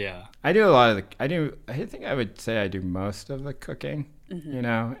think. Yeah. I do a lot of the. I think I would say I do most of the cooking. You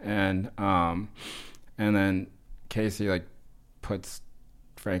know, and then Casey like puts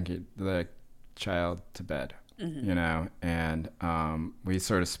Frankie, the child, to bed, you know, and we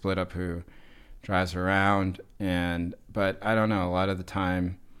sort of split up who drives her around, but I don't know, a lot of the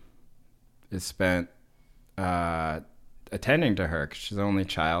time is spent attending to her because she's the only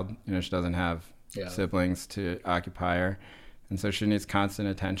child, you know, she doesn't have siblings to occupy her, and so she needs constant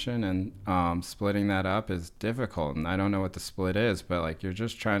attention, and splitting that up is difficult, and I don't know what the split is, but like you're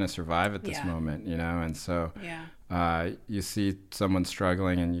just trying to survive at this moment, you know, and so you see someone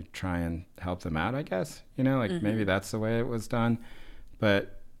struggling and you try and help them out, I guess, maybe that's the way it was done.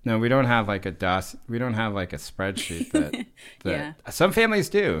 But no, we don't have like we don't have like a spreadsheet that some families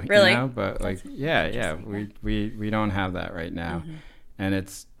do, really? But like, we don't have that right now. And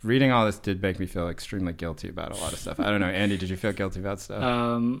it's reading all this did make me feel extremely guilty about a lot of stuff. I don't know. Andy, did you feel guilty about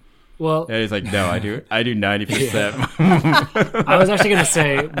stuff? Well, yeah, he's like, no, I do 90%. I was actually going to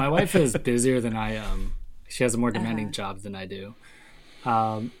say my wife is busier than I am. She has a more demanding job than I do.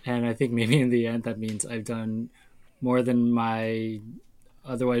 And I think maybe in the end that means I've done more than my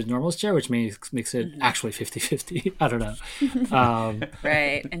otherwise normal share, which makes it actually 50-50. I don't know.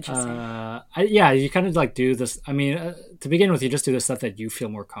 Right. Interesting. You kind of like do this. I mean, to begin with, you just do the stuff that you feel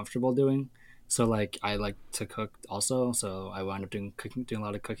more comfortable doing. So like I like to cook also. So I wound up doing a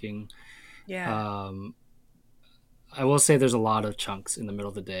lot of cooking. Yeah. I will say there's a lot of chunks in the middle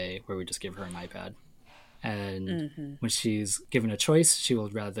of the day where we just give her an iPad. And when she's given a choice, she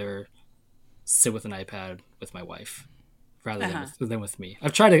will rather sit with an iPad with my wife rather than with me.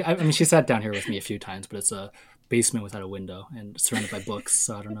 I've tried to. I mean, she sat down here with me a few times, but it's a basement without a window and surrounded by books.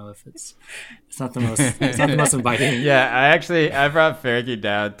 So I don't know if it's not the most inviting. Yeah, I brought Fergie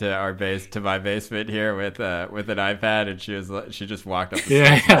down to my basement here with an iPad, and she just walked up the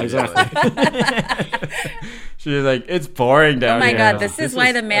stairs. Yeah, exactly. She was like, "It's boring down here." Oh my God, this is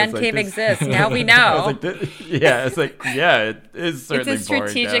why the man cave exists. Now we know. It is certainly it's a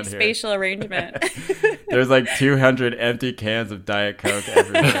strategic boring spatial arrangement. There's like 200 empty cans of Diet Coke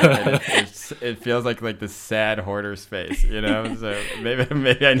everywhere. And it feels like the sad hoarder space, So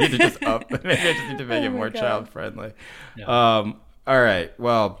maybe I need to just make it more child friendly. Yeah. All right.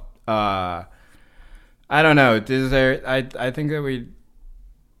 Well, I don't know. I think that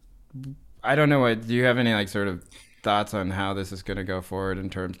I don't know do you have any like sort of thoughts on how this is going to go forward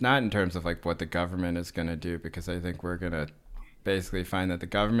not in terms of like what the government is going to do, because I think we're going to basically find that the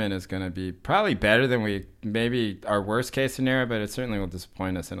government is going to be probably better than maybe our worst case scenario, but it certainly will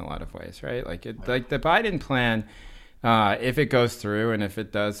disappoint us in a lot of ways, right? Like the Biden plan, if it goes through and if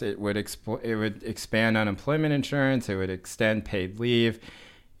it does, it would expand unemployment insurance, it would extend paid leave,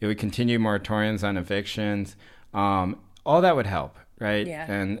 it would continue moratoriums on evictions, all that would help. Right.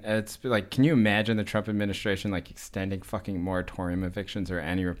 Yeah. And it's like, can you imagine the Trump administration like extending fucking moratorium evictions or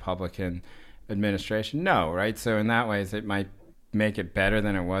any Republican administration? No. Right. So in that ways, it might make it better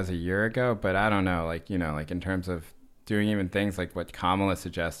than it was a year ago. But I don't know, like in terms of doing even things like what Kamala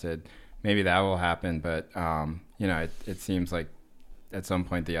suggested, maybe that will happen. But, it seems like at some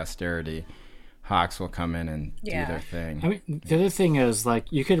point the austerity hawks will come in and do their thing. I mean, the other thing is, like,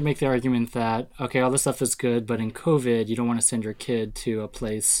 you could make the argument that, okay, all this stuff is good, but in COVID, you don't want to send your kid to a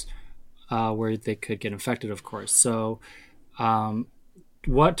place where they could get infected, of course. So to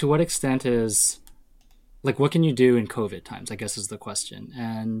what extent is, like, what can you do in COVID times, I guess is the question.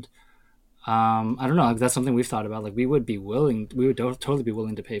 And I don't know, like, that's something we've thought about. Like, we would totally be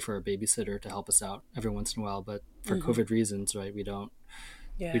willing to pay for a babysitter to help us out every once in a while, but for COVID reasons, right, we don't.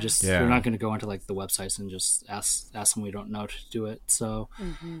 Yeah. We're not going to go onto like the websites and just ask someone we don't know to do it. So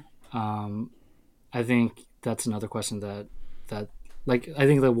I think that's another question that like, I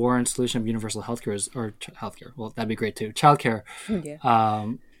think the Warren solution of universal healthcare healthcare. Well, that'd be great too. Childcare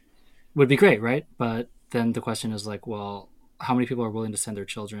would be great, right? But then the question is like, well, how many people are willing to send their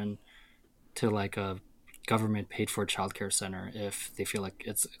children to like a government paid for childcare center if they feel like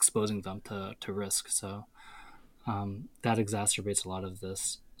it's exposing them to risk? So that exacerbates a lot of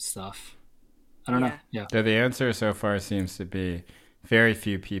this stuff. I don't know. Yeah. So the answer so far seems to be very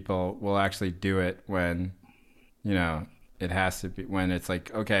few people will actually do it when, it has to be when it's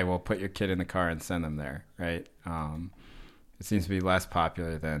like, okay, well, put your kid in the car and send them there, right? It seems to be less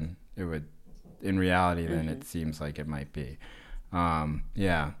popular than it would in reality than it seems like it might be.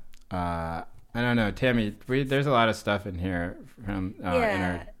 I don't know, Tammy. There's a lot of stuff in here from in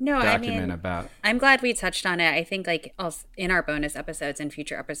our document about. I'm glad we touched on it. I think like also in our bonus episodes and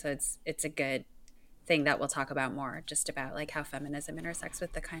future episodes, it's a good thing that we'll talk about more, just about like how feminism intersects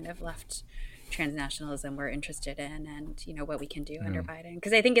with the kind of left transnationalism we're interested in, and what we can do under Biden.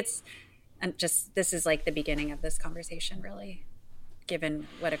 Because I think it's this is like the beginning of this conversation, really, given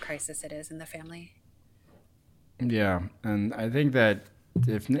what a crisis it is in the family. Yeah, and I think that.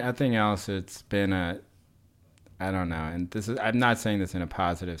 If nothing else, it's been I don't know, and I'm not saying this in a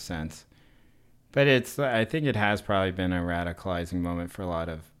positive sense, but I think it has probably been a radicalizing moment for a lot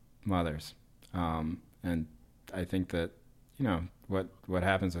of mothers. And I think that, what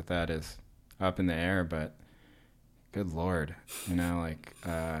happens with that is up in the air, but good Lord,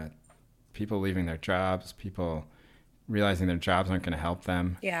 people leaving their jobs, people realizing their jobs aren't going to help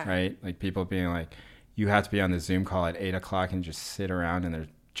them, right? Like people being like, you have to be on the Zoom call at 8:00 and just sit around and there's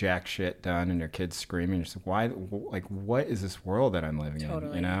jack shit done and your kids screaming. You're just like, why? Like, what is this world that I'm living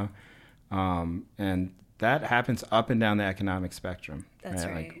in? You know, and that happens up and down the economic spectrum. That's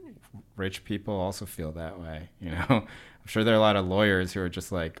right. Like, rich people also feel that way. You know, I'm sure there are a lot of lawyers who are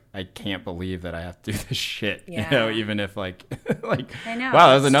just like, I can't believe that I have to do this shit. Yeah. You know, even if like I know, wow,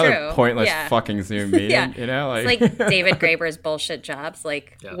 that was another true. pointless fucking Zoom meeting. Yeah. You know, it's like David Graeber's bullshit jobs.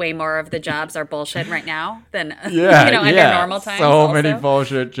 Like way more of the jobs are bullshit right now than you know, under normal times. So also. many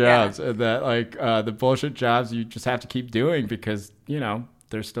bullshit jobs, and that like the bullshit jobs you just have to keep doing because you know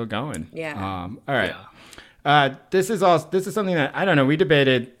they're still going. Yeah. All right. This is something that I don't know. We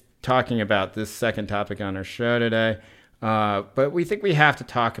debated talking about this second topic on our show today. But we think we have to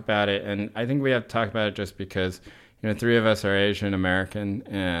talk about it, and I think we have to talk about it just because, you know, 3 of us are Asian American,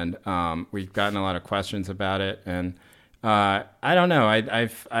 and we've gotten a lot of questions about it, and I don't know.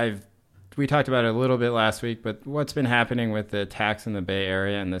 We talked about it a little bit last week, but what's been happening with the attacks in the Bay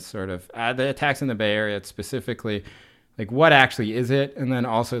Area and this sort of the attacks in the Bay Area specifically, like what actually is it, and then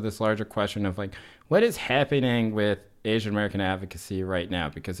also this larger question of like what is happening with Asian American advocacy right now,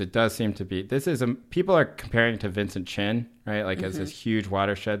 because it does seem to be people are comparing to Vincent Chin, right? Like as this huge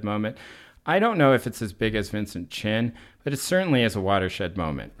watershed moment. I don't know if it's as big as Vincent Chin, but it certainly is a watershed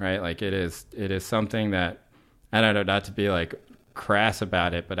moment, right? Like it is something that, I don't know, not to be like crass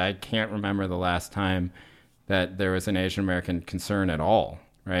about it, but I can't remember the last time that there was an Asian American concern at all,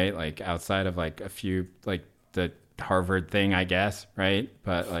 right? Like outside of like a few, like the Harvard thing, I guess, right?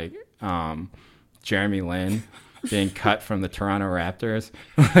 But like Jeremy Lin being cut from the Toronto Raptors.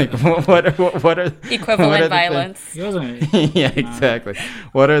 Like what are equivalent violence? Yeah, exactly.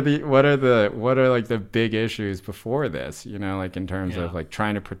 What are like the big issues before this, you know, like in terms of like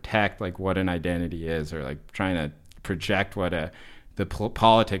trying to protect like what an identity is, or like trying to project what the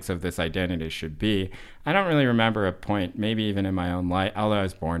politics of this identity should be. I don't really remember a point, maybe even in my own life, although I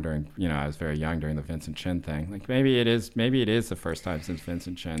was born during, you know, I was very young during the Vincent Chin thing. Like maybe it is the first time since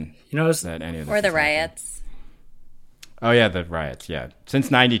Vincent Chin, you know, that any of this or the riots. Oh yeah, the riots. Yeah,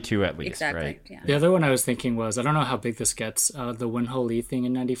 since '92 at least. Exactly. Right? Yeah. The other one I was thinking was, I don't know how big this gets, the Win-Ho Lee thing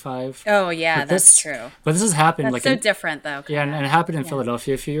in '95. Oh yeah, that's true. But this has happened. That's like so different though. Yeah, and it happened in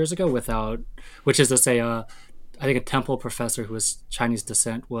Philadelphia a few years ago which is to say, I think a Temple professor who was Chinese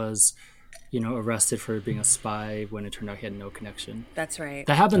descent was, you know, arrested for being a spy when it turned out he had no connection. That's right.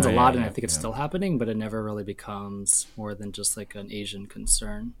 That happens a lot, and I think it's still happening, but it never really becomes more than just like an Asian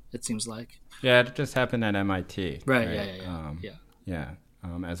concern, it seems like. Yeah, it just happened at MIT. Right. Yeah.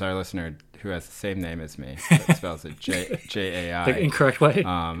 As our listener who has the same name as me, that spells it Jai, the incorrect way,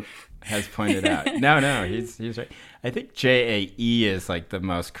 has pointed out. No, he's right. I think JAE is like the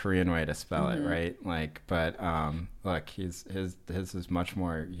most Korean way to spell it, right? Like, but look, his is much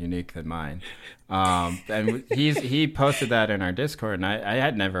more unique than mine. And he posted that in our Discord, and I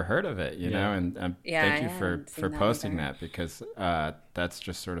had never heard of it, you know. And thank you for posting that, because that's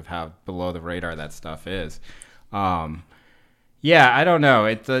just sort of how below the radar that stuff is. Yeah, I don't know.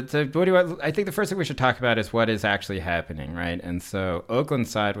 I think the first thing we should talk about is what is actually happening, right? And so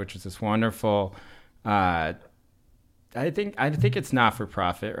Oaklenside, which is this wonderful, I think it's not for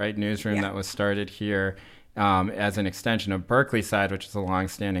profit, right? Newsroom that was started here as an extension of Berkeleyside, which is a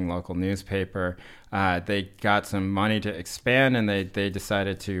longstanding local newspaper. They got some money to expand, and they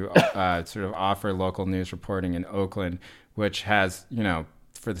decided to sort of offer local news reporting in Oakland, which has, you know,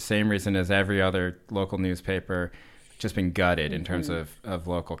 for the same reason as every other local newspaper, just been gutted in terms of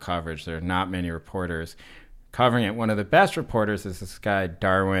local coverage. There are not many reporters covering it. One of the best reporters is this guy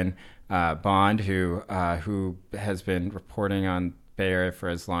Darwin Bond, who has been reporting on Bay Area for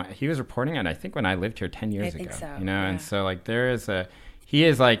as long. He was reporting on, I think, when I lived here 10 years ago. So, you know, and so like he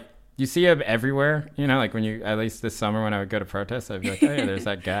is like, you see him everywhere, you know, like when you, at least this summer when I would go to protests, I'd be like, oh yeah, there's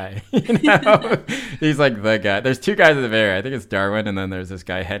that guy. You know, he's like the guy. There's 2 guys in the Bay Area. I think it's Darwin, and then there's this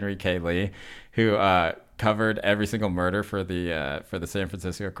guy Henry K. Lee, who covered every single murder for the San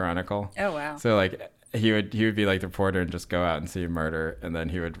Francisco Chronicle. Oh wow! So like he would be like the reporter and just go out and see a murder, and then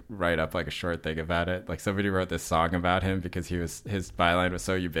he would write up like a short thing about it. Like somebody wrote this song about him because his byline was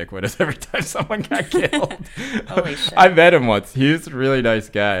so ubiquitous every time someone got killed. Holy shit! I met him once. He was a really nice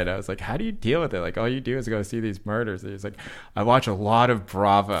guy, and I was like, "How do you deal with it? Like all you do is go see these murders." And he's like, "I watch a lot of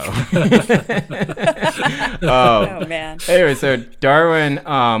Bravo." Oh man. Anyway, so Darwin,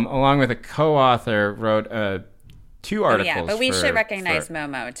 along with a co-author, wrote 2 articles. Yeah, but we should recognize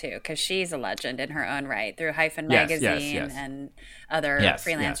Momo too, because she's a legend in her own right through Hyphen Magazine and other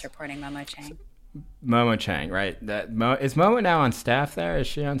freelance reporting. Momo Chang. Momo Chang, right? Is Momo now on staff there? Is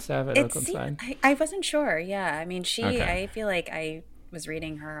she on staff at Oaklenside? I wasn't sure. Yeah, I mean, I feel like was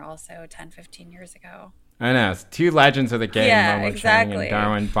reading her also 10, 15 years ago. I know. It's two legends of the game, Yeah, Momo exactly. Chang and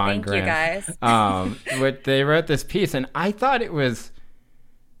Darwin Bond Thank you, guys. But they wrote this piece, and I thought it was,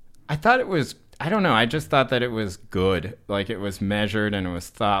 I don't know, I just thought that it was good. Like, it was measured and it was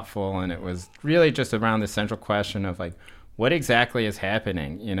thoughtful, and it was really just around the central question of, like, what exactly is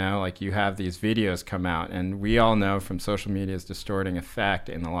happening? You know, like, you have these videos come out, and we all know from social media's distorting effect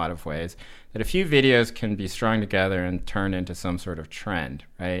in a lot of ways that a few videos can be strung together and turn into some sort of trend,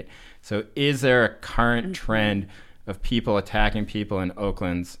 right? So is there a current trend of people attacking people in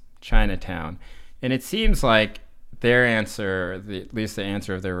Oakland's Chinatown? And it seems like their answer, at least the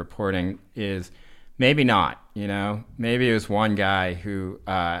answer of their reporting, is maybe not. You know, maybe it was one guy who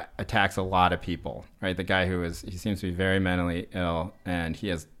attacks a lot of people, right? The guy he seems to be very mentally ill, and he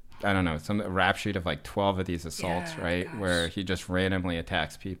has, I don't know, a rap sheet of like 12 of these assaults, right? Gosh. Where he just randomly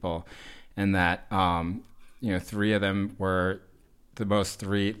attacks people, and that, 3 of them were, the most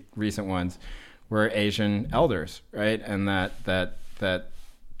 3 recent ones were Asian elders, right? And that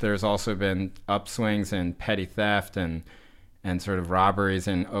there's also been upswings in petty theft and sort of robberies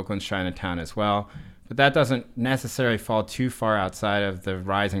in Oakland's Chinatown as well. But that doesn't necessarily fall too far outside of the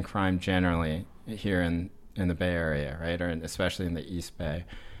rise in crime generally here in the Bay Area, right? Or especially in the East Bay.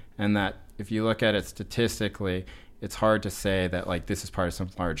 And that if you look at it statistically, it's hard to say that, like, this is part of some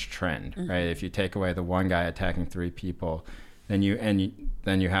large trend, right? If you take away the one guy attacking 3 people, then you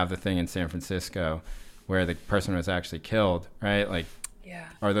have the thing in San Francisco where the person was actually killed, right? Like,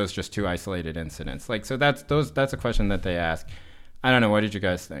 are those just 2 isolated incidents? Like, so that's a question that they ask. I don't know. What did you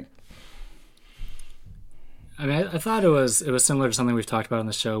guys think? I mean, I thought it was similar to something we've talked about on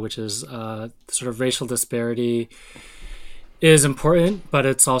the show, which is sort of racial disparity is important, but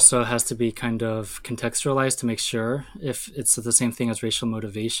it's also has to be kind of contextualized to make sure if it's the same thing as racial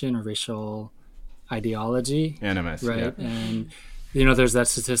motivation or racial ideology. Animus, right? Yeah. And, there's that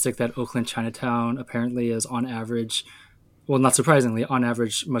statistic that Oakland Chinatown apparently is on average, well, not surprisingly, on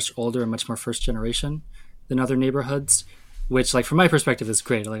average, much older and much more first generation than other neighborhoods, which, like, from my perspective is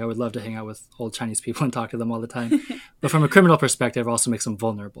great. Like, I would love to hang out with old Chinese people and talk to them all the time. But from a criminal perspective, it also makes them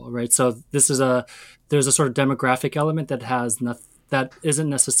vulnerable, right? So there's a sort of demographic element that isn't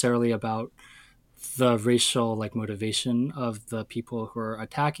necessarily about the racial, like, motivation of the people who are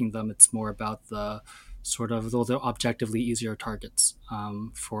attacking them. It's more about the sort of the objectively easier targets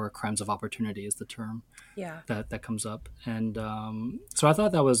for crimes of opportunity is the term that comes up. And so I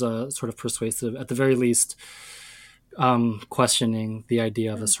thought that was a sort of persuasive, at the very least, questioning the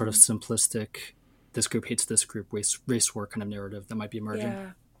idea of a sort of simplistic, this group hates this group, race war kind of narrative that might be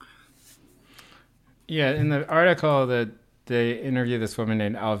emerging. Yeah, in the article that they interview this woman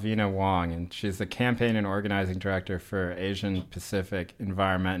named Alvina Wong, and she's the campaign and organizing director for Asian Pacific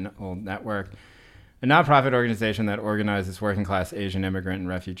Environmental Network, a nonprofit organization that organizes working-class Asian immigrant and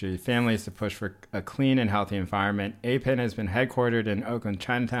refugee families to push for a clean and healthy environment. APEN has been headquartered in Oakland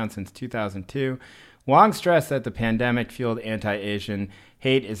Chinatown since 2002. Wong stressed that the pandemic-fueled anti-Asian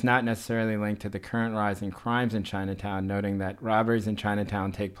hate is not necessarily linked to the current rise in crimes in Chinatown, noting that robberies in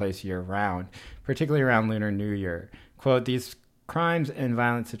Chinatown take place year-round, particularly around Lunar New Year. Quote, "These crimes and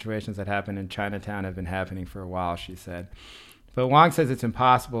violent situations that happen in Chinatown have been happening for a while," she said. But Wong says it's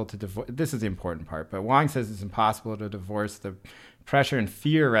impossible to divorce. This is the important part. But Wong says it's impossible to divorce the pressure and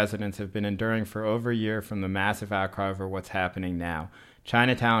fear residents have been enduring for over a year from the massive outcry over what's happening now.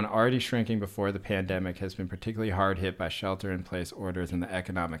 Chinatown, already shrinking before the pandemic, has been particularly hard hit by shelter-in-place orders and the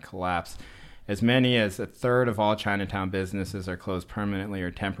economic collapse. As many as a third of all Chinatown businesses are closed permanently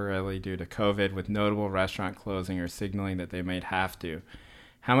or temporarily due to COVID, with notable restaurant closing or signaling that they might have to.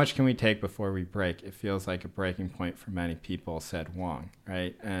 How much can we take before we break? It feels like a breaking point for many people, said Wong,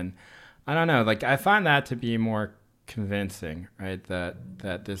 right? And I don't know, like, I find that to be more convincing, right?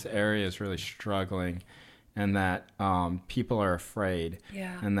 That this area is really struggling and that people are afraid.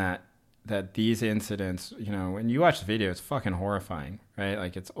 Yeah. And that these incidents, when you watch the video, it's fucking horrifying, right?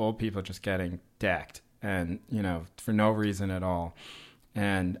 Like, it's old people just getting decked and, for no reason at all.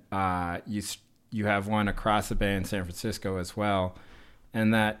 And you have one across the bay in San Francisco as well.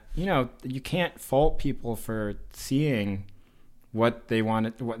 And that, you can't fault people for seeing what they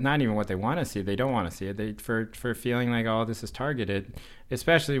want to, not even what they want to see. They don't want to see it. For feeling like, oh, this is targeted,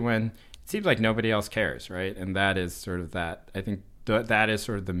 especially when it seems like nobody else cares, right? And that is sort of that. I think that is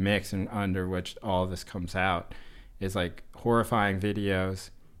sort of the mix and under which all of this comes out is like horrifying videos,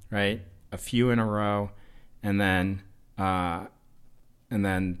 right? A few in a row, and then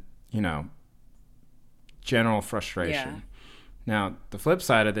general frustration. Yeah. Now, the flip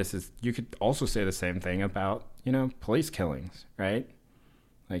side of this is you could also say the same thing about, police killings, right?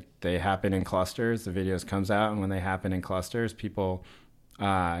 Like they happen in clusters. The videos comes out, and when they happen in clusters, people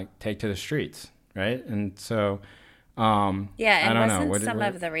take to the streets, right? And so, and I don't know. Wasn't some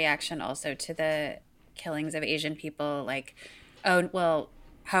of the reaction also to the killings of Asian people like, oh, well,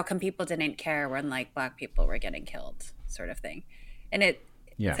 how come people didn't care when like Black people were getting killed, sort of thing? And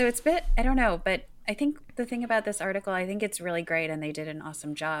so it's a bit, I don't know, but I think the thing about this article, I think it's really great, and they did an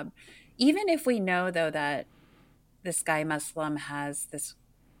awesome job. Even if we know though that this guy Muslim has this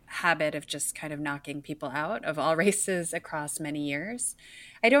habit of just kind of knocking people out of all races across many years,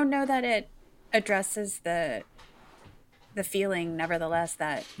 I don't know that it addresses the feeling, nevertheless,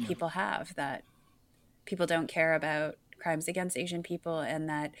 that people have, that people don't care about crimes against Asian people, and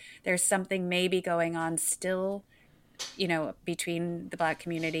that there's something maybe going on still, you know, between the Black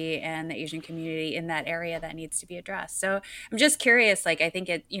community and the Asian community in that area that needs to be addressed. So I'm just curious, like, I think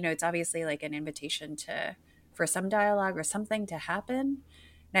it, you know, it's obviously like an invitation for some dialogue or something to happen.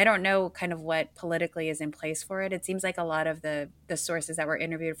 And I don't know kind of what politically is in place for it. It seems like a lot of the sources that were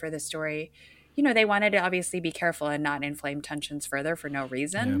interviewed for this story, you know, they wanted to obviously be careful and not inflame tensions further for no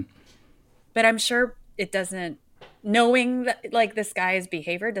reason. Yeah. But I'm sure it doesn't, knowing that, like, this guy's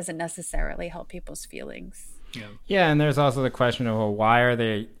behavior doesn't necessarily help people's feelings. Yeah, and there's also the question of, well, why are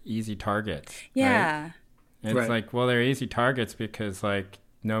they easy targets? Yeah. Right? And it's like, well, they're easy targets because, like,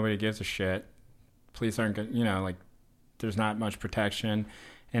 nobody gives a shit. Police aren't good, you know, like, there's not much protection.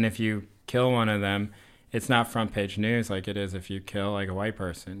 And if you kill one of them, it's not front page news like it is if you kill, like, a white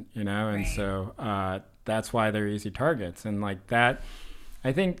person, you know? And so that's why they're easy targets. And, like, that,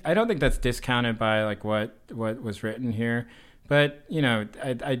 I don't think that's discounted by, like, what was written here. But, you know,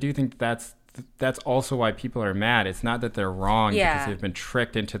 I do think that's also why people are mad. It's not that they're wrong because they've been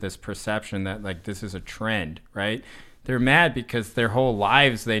tricked into this perception that, like, this is a trend, right? They're mad because their whole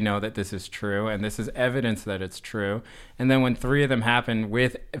lives they know that this is true, and this is evidence that it's true. And then when 3 of them happen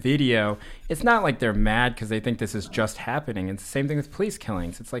with video, it's not like they're mad because they think this is just happening. It's the same thing with police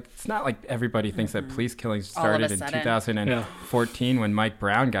killings. It's like, it's not like everybody thinks that police killings started in 2014 when Mike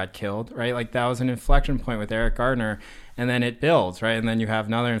Brown got killed, right? Like, that was an inflection point with Eric Gardner, and then it builds, right? And then you have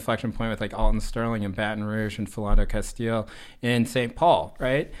another inflection point with, like, Alton Sterling in Baton Rouge and Philando Castile in St. Paul,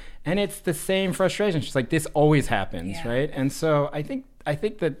 right? And it's the same frustration. She's like, this always happens, right? And so I think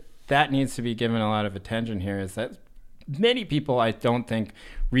that needs to be given a lot of attention here, is that many people, I don't think,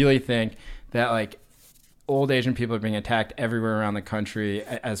 really think that, like, old Asian people are being attacked everywhere around the country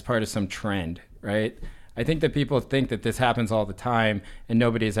as part of some trend, right? I think that people think that this happens all the time and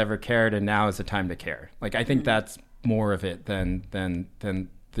nobody has ever cared, and now is the time to care. Like, I think that's more of it than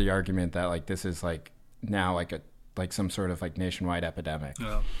the argument that, like, this is, like, now like some sort of, like, nationwide epidemic.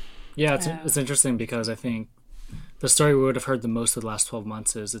 It's interesting because I think the story we would have heard the most of the last 12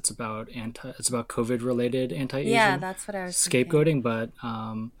 months is it's about COVID related anti-Asian. Yeah, that's what I was scapegoating, but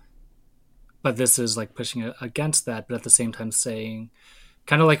this is, like, pushing against that, but at the same time saying,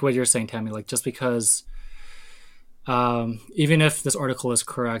 kind of like what you're saying, Tammy, like, just because even if this article is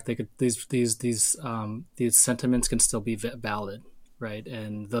correct, they could these sentiments can still be valid, right?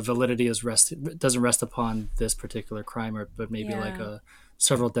 And the validity doesn't rest upon this particular crime, but maybe like a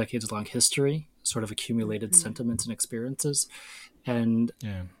several decades long history, sort of accumulated sentiments and experiences. And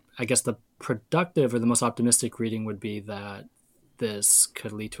I guess the productive or the most optimistic reading would be that this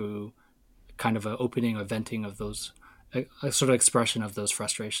could lead to kind of an opening, a venting of those, a sort of expression of those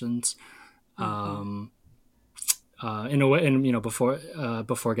frustrations. In a way, and, you know, before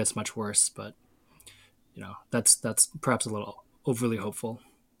it gets much worse, but, you know, that's perhaps a little overly hopeful.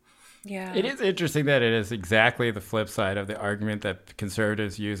 Yeah, it is interesting that it is exactly the flip side of the argument that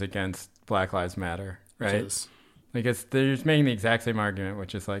conservatives use against Black Lives Matter, right? Like, they're just making the exact same argument,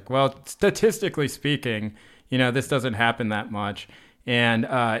 which is like, well, statistically speaking, you know, this doesn't happen that much, and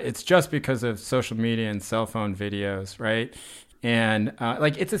it's just because of social media and cell phone videos, right? And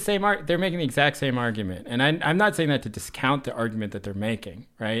like, it's the same they're making the exact same argument. And I'm not saying that to discount the argument that they're making,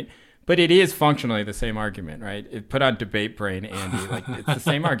 right? But it is functionally the same argument, right? It put on debate brain, Andy. Like, it's the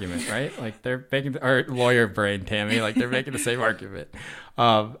same argument, right? Like, they're making, or lawyer brain, Tammy. Like, they're making the same argument.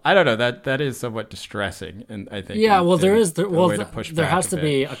 I don't know. That is somewhat distressing, and I think there has to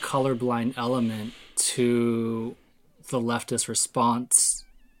be a colorblind element to the leftist response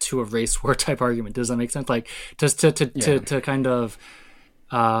to a race war type argument. Does that make sense? Like, just to kind of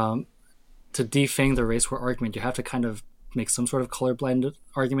to defang the race war argument, you have to kind of make some sort of colorblind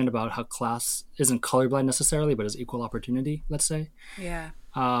argument about how class isn't colorblind necessarily, but is equal opportunity, let's say. Yeah.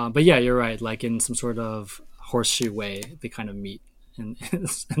 But yeah, you're right. Like, in some sort of horseshoe way, they kind of meet in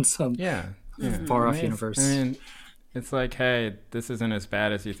some far off universe. I mean, it's like, hey, this isn't as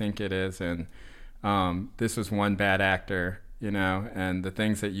bad as you think it is, and this was one bad actor, and the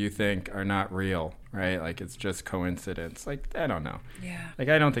things that you think are not real, right? Like it's just coincidence. Like, I don't know. Yeah. Like,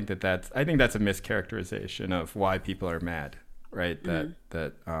 I don't think I think that's a mischaracterization of why people are mad, right? But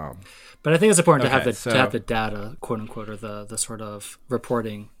I think it's important to have the data, quote unquote, or the sort of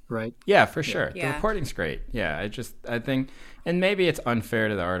reporting, right? Yeah, for sure. Yeah. The reporting's great. Yeah, I think, and maybe it's unfair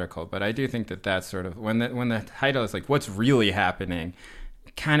to the article, but I do think that that's sort of when the title is like, what's really happening,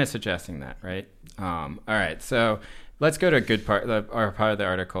 kind of suggesting that, right? All right, so let's go to a good part, part of the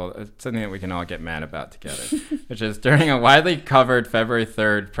article, something that we can all get mad about together, which is during a widely covered February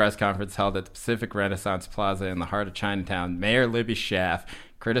 3rd press conference held at the Pacific Renaissance Plaza in the heart of Chinatown, Mayor Libby Schaaf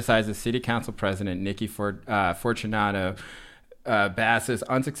criticizes City Council President Nikki Fortunato Bass's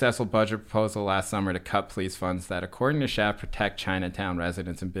unsuccessful budget proposal last summer to cut police funds that, according to Schaaf, protect Chinatown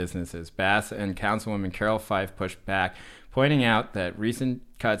residents and businesses. Bass and Councilwoman Carol Fife pushed back, pointing out that recent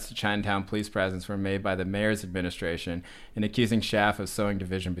cuts to Chinatown police presence were made by the mayor's administration and accusing Schaaf of sowing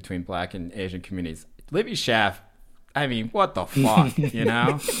division between Black and Asian communities. Libby Schaaf, I mean, what the fuck,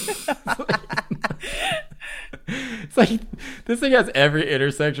 It's like this thing has every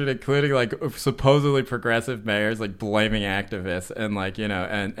intersection, including like supposedly progressive mayors like blaming activists and like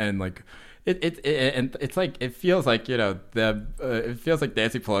and like it's like it feels like it feels like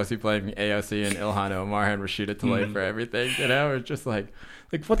Nancy Pelosi blaming AOC and Ilhan Omar and Rashida Tlaib for everything. It's just like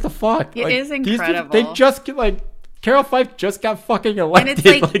what the fuck? It like, is incredible. They just Carol Fife just got fucking elected. And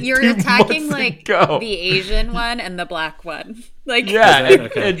it's like you're 2 attacking months like ago. the Asian one and the Black one. Like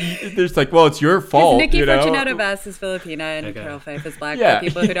and there's like, well, it's your fault. Nikki Fortunato Bass is Filipina and Carol Fife is Black. Yeah. For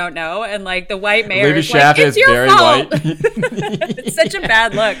people who don't know, and like the white mayor Libby is like, Schaaf it's is your very fault. white. It's such a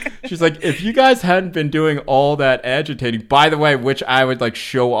bad look. She's like, if you guys hadn't been doing all that agitating, by the way, which I would like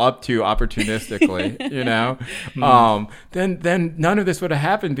show up to opportunistically, then none of this would have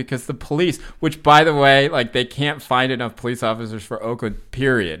happened because the police, which by the way, like they can't find enough police officers for Oakland,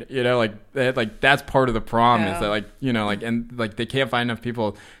 period. That's part of the problem is that and they can't find enough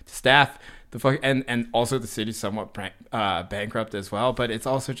people to staff the fuck, and also the city's somewhat bankrupt as well. But it's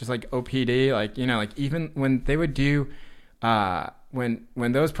also just like OPD, even when they would do when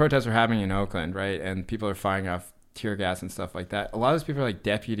those protests were happening in Oakland, right, and people are firing off tear gas and stuff like that. A lot of those people are like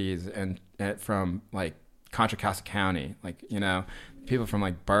deputies and from like Contra Costa County, people from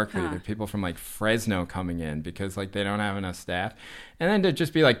like Berkeley, there are people from like Fresno coming in because like they don't have enough staff. And then to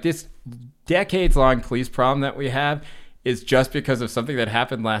just be like, this decades long police problem that we have is just because of something that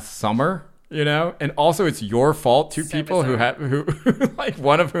happened last summer, and also it's your fault. Two people bizarre. who like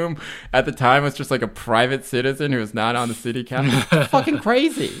one of whom at the time was just like a private citizen who was not on the city council. It's fucking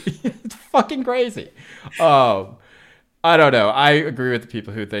crazy. It's fucking crazy. I don't know. I agree with the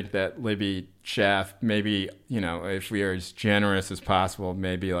people who think that Libby Schaaf, maybe, if we are as generous as possible,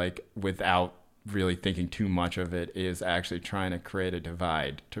 maybe like without really thinking too much of it, is actually trying to create a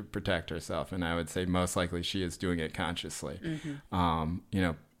divide to protect herself. And I would say most likely she is doing it consciously.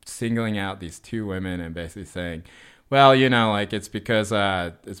 Mm-hmm. Singling out these 2 women and basically saying, well, it's because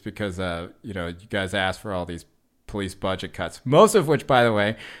you guys asked for all these police budget cuts, most of which, by the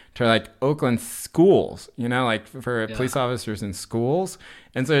way, to like Oakland schools, for police officers in schools.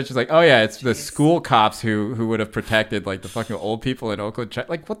 And so it's just like, oh yeah, it's the school cops who would have protected like the fucking old people in Oakland.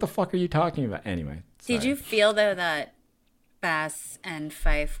 Like, what the fuck are you talking about? Anyway. Sorry. Did you feel though that Bass and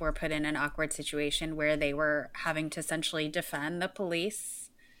Fife were put in an awkward situation where they were having to essentially defend the police?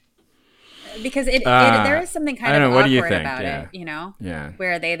 Because there is something kind of awkward about it, Yeah.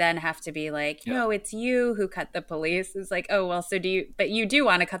 Where they then have to be like, no, it's you who cut the police. It's like, oh, well, so but you do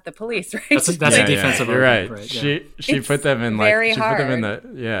want to cut the police, right? That's a defensive argument, right? She put them in like, very she hard. put them in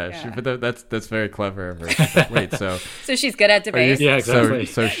the, she put them, that's very clever of her. Wait, so she's good at debate. Yeah, exactly.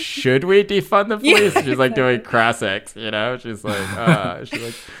 So should we defund the police? She's like doing cross X, she's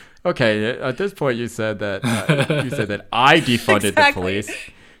like, okay, at this point you said that I defunded the police.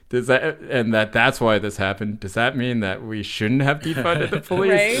 Does that's why this happened? Does that mean that we shouldn't have defunded the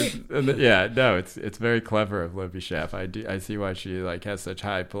police? Right? It's very clever of Libby Schaaf. I see why she like has such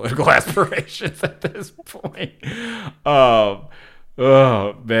high political aspirations at this point. Oh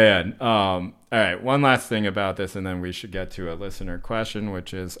man. All right, one last thing about this, and then we should get to a listener question,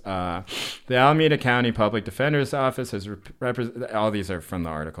 which is the Alameda County Public Defender's Office has all these are from the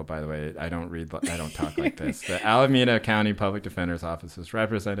article, by the way. I don't talk like this. The Alameda County Public Defender's Office has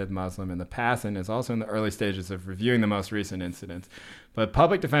represented Muslim in the past and is also in the early stages of reviewing the most recent incidents. But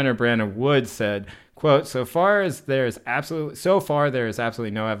Public Defender Brandon Wood said, quote, so far there is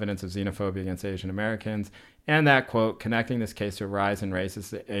absolutely no evidence of xenophobia against Asian Americans. And that, quote, connecting this case to a rise in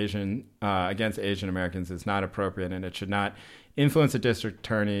racist against Asian Americans is not appropriate, and it should not influence the district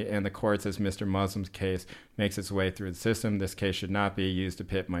attorney and the courts as Mr. Muslim's case makes its way through the system. This case should not be used to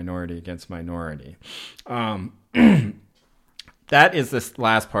pit minority against minority. That is this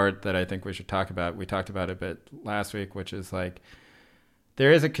last part that I think we should talk about. We talked about it a bit last week, which is like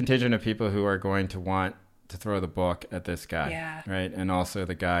there is a contingent of people who are going to want to throw the book at this guy, right? And also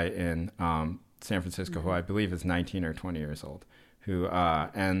the guy in San Francisco, who I believe is 19 or 20 years old, who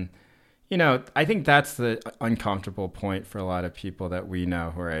and you know, I think that's the uncomfortable point for a lot of people that we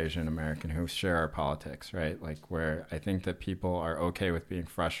know who are Asian American who share our politics, right? Like where I think that people are okay with being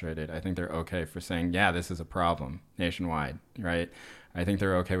frustrated. I think they're okay for saying, yeah, this is a problem nationwide, right? I think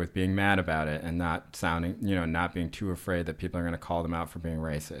they're okay with being mad about it and not sounding, you know, not being too afraid that people are going to call them out for being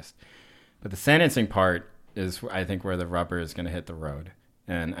racist. But the sentencing part is, I think, where the rubber is going to hit the road.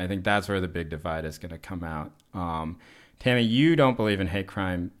 And I think that's where the big divide is going to come out. Tammy, you don't believe in hate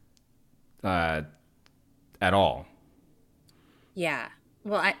crime at all. Yeah.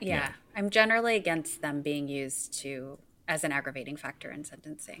 Well, I'm generally against them being used as an aggravating factor in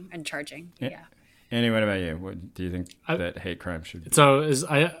sentencing and charging. Yeah. Annie, what about you? What do you think that hate crime should be? So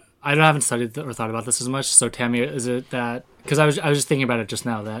I haven't studied or thought about this as much. So Tammy, is it that, because I was just thinking about it just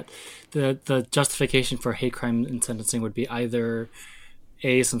now, that the justification for hate crime in sentencing would be either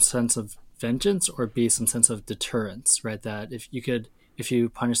A, some sense of vengeance, or B, some sense of deterrence, right? That if you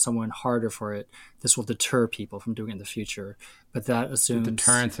punish someone harder for it, this will deter people from doing it in the future. But that assumes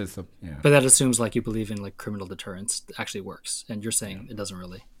deterrence is But that assumes like you believe in like criminal deterrence actually works, and you're saying it doesn't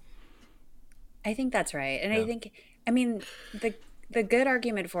really. I think that's right, and I mean the good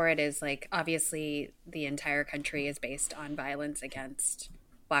argument for it is like obviously the entire country is based on violence against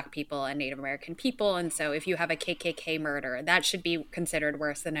Black people and Native American people, and so if you have a KKK murder, that should be considered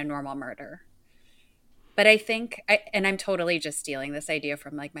worse than a normal murder. But I think, and I'm totally just stealing this idea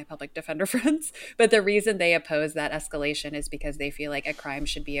from like my public defender friends, but the reason they oppose that escalation is because they feel like a crime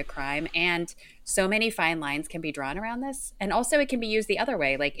should be a crime. And so many fine lines can be drawn around this. And also it can be used the other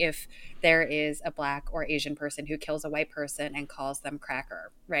way. Like if there is a Black or Asian person who kills a white person and calls them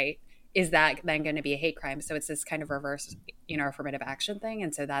cracker, right? Is that then going to be a hate crime? So it's this kind of reverse, affirmative action thing.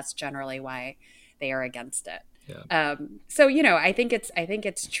 And so that's generally why they are against it. Yeah. So, I think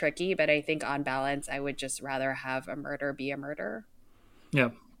it's tricky, but I think on balance, I would just rather have a murder be a murder. Yeah.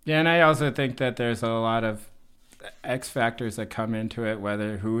 Yeah. And I also think that there's a lot of X factors that come into it,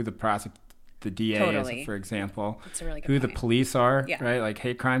 whether who the DA is, for example, that's a really good who point. The police are, right? Like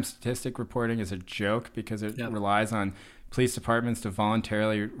hate crime statistic reporting is a joke because it relies on police departments to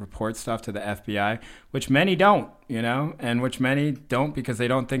voluntarily report stuff to the FBI, which many don't, and which many don't because they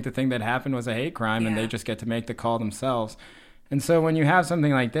don't think the thing that happened was a hate crime and they just get to make the call themselves. And so when you have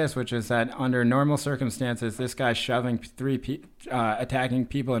something like this, which is that under normal circumstances, this guy shoving attacking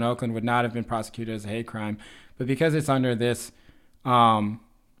people in Oakland would not have been prosecuted as a hate crime, but because it's under this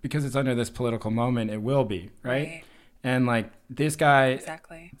political moment, it will be, right? And like this guy,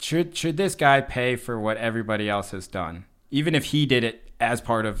 exactly. Should this guy pay for what everybody else has done? Even if he did it as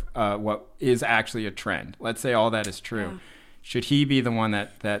part of what is actually a trend, let's say all that is true, should he be the one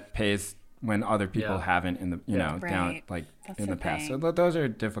that pays when other people haven't in the down like that's in the past? So those are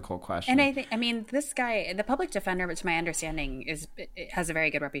difficult questions. And this guy, the public defender, to my understanding, has a very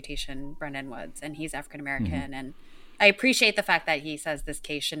good reputation, Brendan Woods, and he's African American, and I appreciate the fact that he says this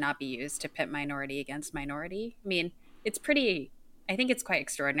case should not be used to pit minority against minority. I mean, I think it's quite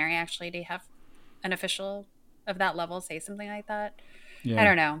extraordinary actually to have an official of that level say something like that. I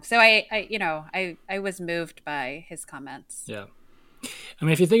don't know. So I was moved by his comments. Yeah. I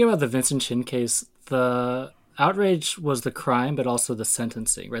mean, if you think about the Vincent Chin case, the outrage was the crime, but also the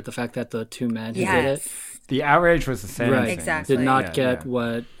sentencing, right? The fact that the two men who did it. The outrage was the sentencing. Right. Exactly. Did not get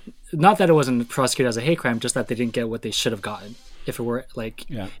what, not that it wasn't prosecuted as a hate crime, just that they didn't get what they should have gotten if it were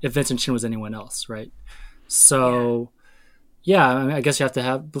if Vincent Chin was anyone else, right? So... Yeah, I mean, I guess you have to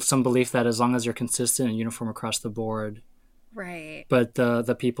have some belief that as long as you're consistent and uniform across the board, right? But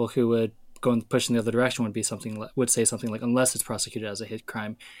the people who would go and push in the other direction would say something like, unless it's prosecuted as a hate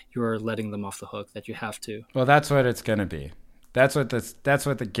crime, you're letting them off the hook. That you have to. Well, that's what it's going to be. That's what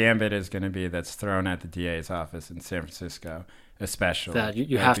the gambit is going to be. That's thrown at the DA's office in San Francisco, especially. That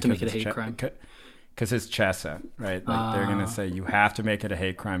you have to make it a hate crime. Because it's CHESA, right? Like they're going to say you have to make it a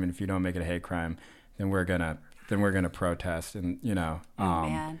hate crime, and if you don't make it a hate crime, then we're gonna protest, and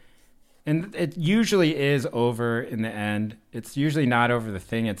man. And it usually is over in the end. It's usually not over the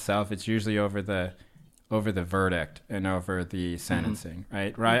thing itself. It's usually over the verdict and over the sentencing,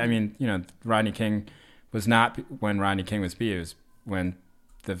 right? Right. I mean, Rodney King was not when Rodney King was beat. It was when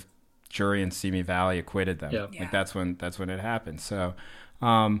the jury in Simi Valley acquitted them. Yeah. Like that's when it happened. So,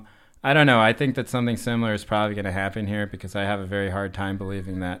 I don't know. I think that something similar is probably going to happen here because I have a very hard time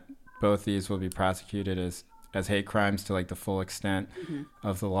believing that both these will be prosecuted as hate crimes to like the full extent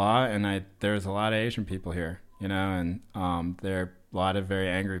of the law. And there's a lot of Asian people here, and there are a lot of very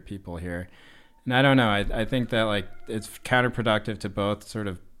angry people here. And I don't know. I think that like it's counterproductive to both sort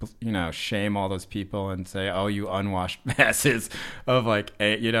of, shame all those people and say, oh, you unwashed masses of like,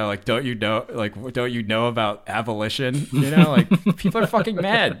 like, don't you know about abolition? Like people are fucking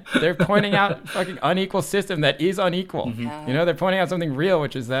mad. They're pointing out fucking unequal system that is unequal. They're pointing out something real,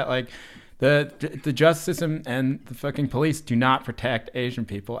 which is that like the justice system and the fucking police do not protect Asian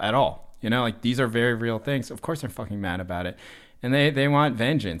people at all. Like these are very real things. Of course they're fucking mad about it. And they want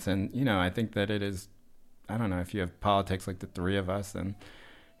vengeance. And, I think that it is, I don't know, if you have politics like the three of us, then,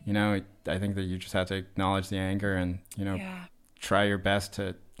 I think that you just have to acknowledge the anger and, try your best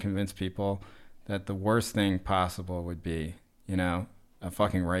to convince people that the worst thing possible would be, a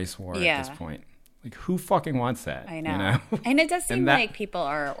fucking race war at this point. Like, who fucking wants that? I know. And it does seem like people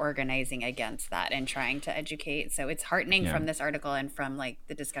are organizing against that and trying to educate. So it's heartening from this article and from, like,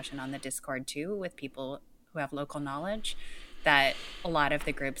 the discussion on the Discord, too, with people who have local knowledge, that a lot of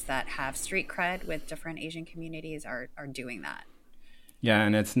the groups that have street cred with different Asian communities are doing that. Yeah,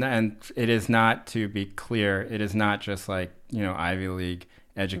 and it is not, to be clear, it is not just like, Ivy League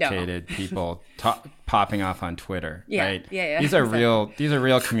educated people popping off on Twitter, right? Yeah. These are real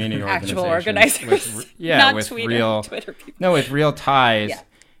community organizations. Actual organizers. With real Twitter people. No, with real ties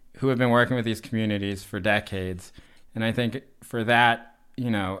who have been working with these communities for decades. And I think for that,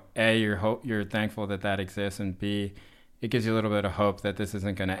 A, you're thankful that exists, and B, it gives you a little bit of hope that this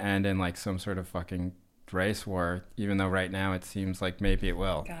isn't going to end in like some sort of fucking race war, even though right now it seems like maybe it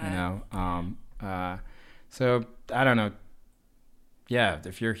will. So I don't know. Yeah,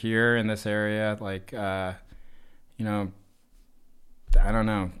 if you're here in this area, like, I don't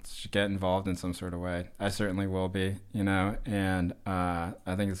know, get involved in some sort of way. I certainly will be, and I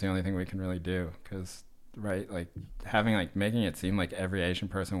think it's the only thing we can really do because, right, like making it seem like every Asian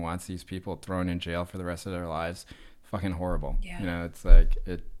person wants these people thrown in jail for the rest of their lives, fucking horrible. It's like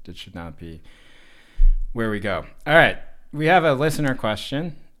it should not be where we go. All right, we have a listener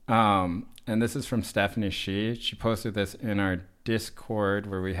question, and this is from Stephanie Shi. She posted this in our Discord,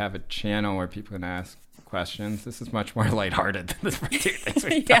 where we have a channel where people can ask questions. This is much more lighthearted than the two things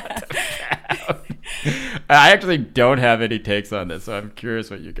we talked about. I actually don't have any takes on this, so I'm curious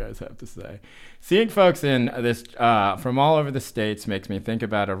what you guys have to say. Seeing folks in this from all over the states makes me think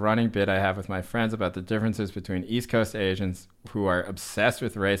about a running bit I have with my friends about the differences between East Coast Asians who are obsessed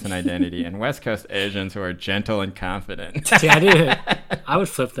with race and identity and West Coast Asians who are gentle and confident. See, I would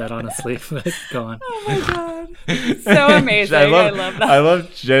flip that, honestly. But go on. Oh my god, so amazing! I love that. I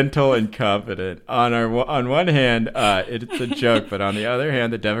love gentle and confident. On one hand, it's a joke, but on the other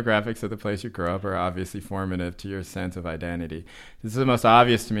hand, the demographics of the place you grow up are obviously formative to your sense of identity. This is the most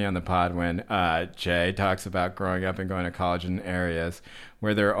obvious to me on the pod when Jay talks about growing up and going to college in areas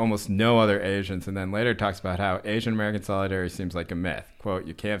where there are almost no other Asians, and then later talks about how Asian American solidarity seems like a myth. Quote,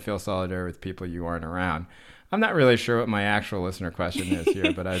 you can't feel solidarity with people you aren't around. I'm not really sure what my actual listener question is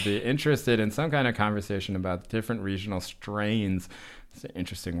here, but I'd be interested in some kind of conversation about different regional strains. It's an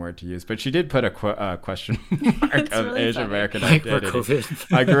interesting word to use, but she did put a question mark of really Asian American identity.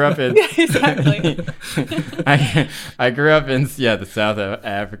 I grew up in I grew up in the South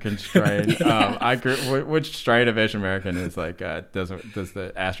African strain. Which strain of Asian American is like does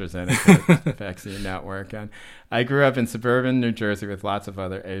the AstraZeneca vaccine not work on? I grew up in suburban New Jersey with lots of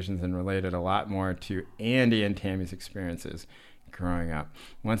other Asians and related a lot more to Andy and Tammy's experiences growing up.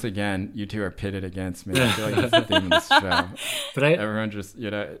 Once again, you two are pitted against me. I feel like that's the theme of this show. But everyone just,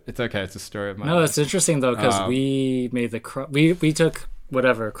 it's okay. It's a story of my life. It's interesting though, because we made we took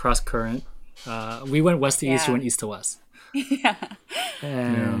whatever cross current. We went west to east. You went east to west.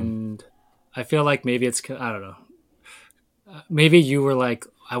 And I feel like maybe it's, I don't know. Maybe you were like,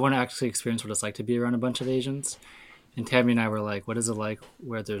 I want to actually experience what it's like to be around a bunch of Asians. And Tammy and I were like, what is it like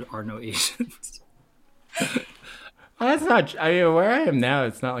where there are no Asians? Well, that's not. I mean, where I am now,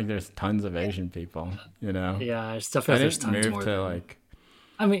 it's not like there's tons of Asian people. Yeah, I still feel like there's tons more.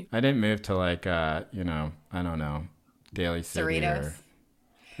 I didn't move to like. I don't know, Daly City or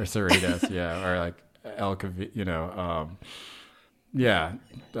Cerritos, or like El Cav. Yeah,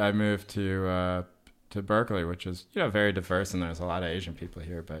 I moved to Berkeley, which is very diverse, and there's a lot of Asian people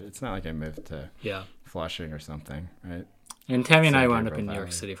here. But it's not like I moved to Flushing or something, right? And Tammy and I wound up in New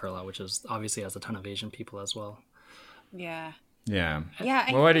York City for a lot, which is obviously has a ton of Asian people as well. Yeah. Well,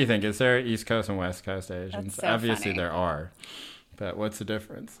 what do you think? Is there East Coast and West Coast Asians? So Obviously funny. there are, but what's the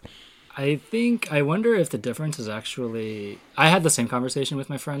difference? I wonder if the difference is actually. I had the same conversation with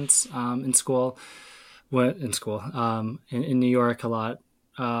my friends in school, in New York a lot.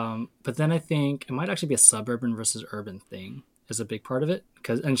 But then I think it might actually be a suburban versus urban thing is a big part of it.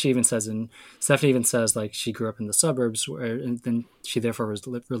 And Stephanie even says like she grew up in the suburbs, and then she therefore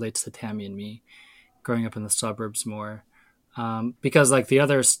relates to Tammy and me growing up in the suburbs more. Because like the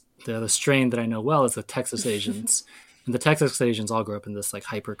other strain that I know well is the Texas Asians. And the Texas Asians all grew up in this like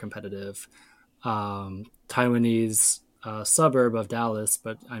hyper competitive Taiwanese suburb of Dallas,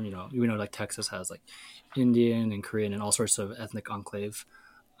 but we know like Texas has like Indian and Korean and all sorts of ethnic enclave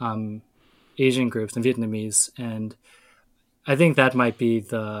Asian groups and Vietnamese, and I think that might be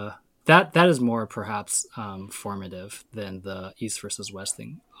that is more perhaps formative than the East versus West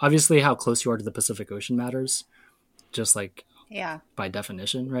thing. Obviously, how close you are to the Pacific Ocean matters, just like by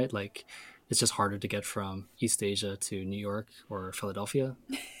definition, right? Like it's just harder to get from East Asia to New York or Philadelphia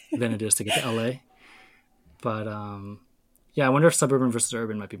than it is to get to LA. But I wonder if suburban versus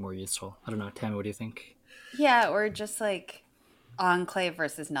urban might be more useful. I don't know. Tammy, what do you think? Yeah, or just like enclave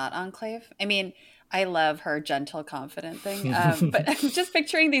versus not enclave. I mean, I love her gentle, confident thing. But I'm just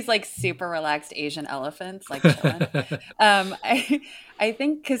picturing these like super relaxed Asian elephants like chilling. I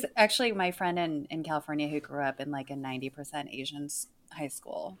think because actually my friend in California who grew up in like a 90% Asian high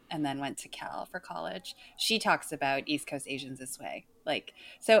school and then went to Cal for college, she talks about East Coast Asians this way. Like,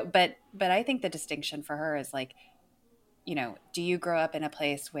 so, but I think the distinction for her is like, do you grow up in a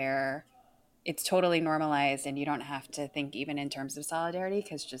place where it's totally normalized and you don't have to think even in terms of solidarity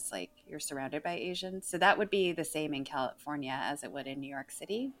because just like you're surrounded by Asians? So that would be the same in California as it would in New York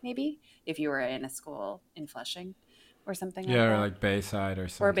City, maybe if you were in a school in Flushing or something like that. Yeah, or like Bayside or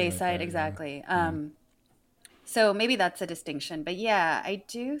something. Or Bayside, like that, exactly. Yeah. So maybe that's a distinction. But yeah, I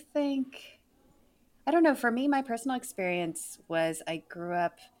do think, I don't know, for me, my personal experience was I grew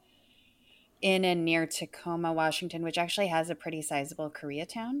up in and near Tacoma, Washington, which actually has a pretty sizable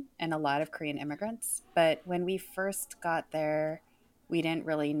Koreatown and a lot of Korean immigrants. But when we first got there, we didn't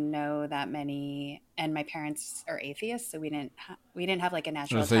really know that many, and my parents are atheists, so we didn't have like a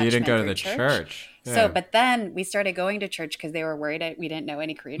natural attachment. So you didn't go to the church. Yeah. So, but then we started going to church because they were worried we didn't know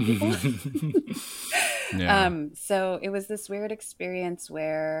any Korean people. Yeah. So it was this weird experience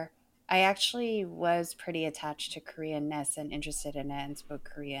where I actually was pretty attached to Koreanness and interested in it and spoke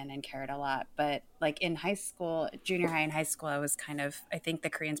Korean and cared a lot. But like in high school, junior high and high school, I think the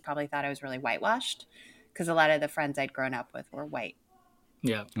Koreans probably thought I was really whitewashed because a lot of the friends I'd grown up with were white.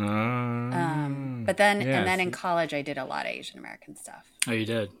 Yeah. But then, and then in college, I did a lot of Asian American stuff. Oh, you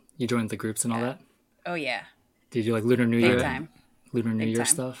did? You joined the groups and all that? Oh, yeah. Did you like Lunar New Year? Big time. Lunar New Year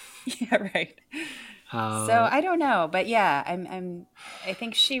stuff? Yeah, right. So I don't know, but yeah, I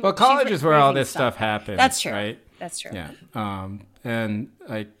think she. Well, college is where all this stuff happens. That's true. Right? That's true. Yeah. And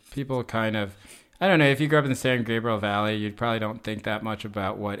like people kind of, I don't know, if you grew up in the San Gabriel Valley, you probably don't think that much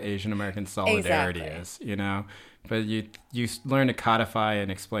about what Asian American solidarity is, But you learn to codify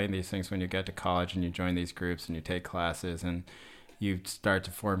and explain these things when you get to college and you join these groups and you take classes and you start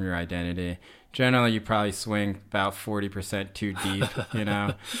to form your identity. Generally, you probably swing about 40% too deep,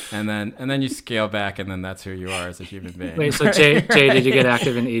 and then you scale back, and then that's who you are as a human being. Wait, so Jay, did you get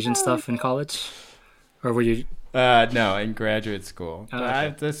active in Asian stuff in college, or were you? No, in graduate school. Oh,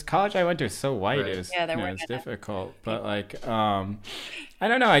 okay. This college I went to is so white. Right. It was, it was difficult. But like, I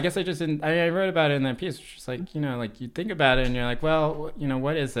don't know. I guess I just didn't. I wrote about it in that piece. It's just like, like you think about it and you're like, well,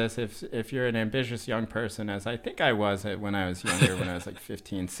 what is this? If you're an ambitious young person, as I think I was when I was younger, when I was like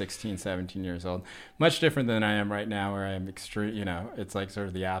 15, 16, 17 years old, much different than I am right now, where I'm extreme. It's like sort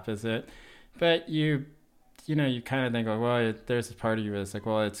of the opposite. But you kind of think, like, well, there's a part of you that's like,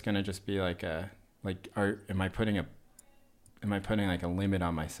 well, it's gonna just be like a. Like, am I putting like a limit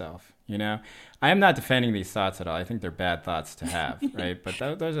on myself? I am not defending these thoughts at all. I think they're bad thoughts to have, right?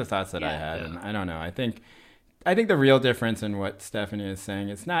 But those are thoughts that I had, and I don't know. I think the real difference in what Stephanie is saying,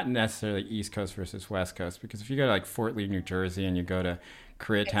 it's not necessarily East Coast versus West Coast, because if you go to like Fort Lee, New Jersey, and you go to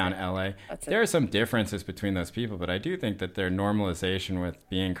Koreatown, LA, there are some differences between those people, but I do think that their normalization with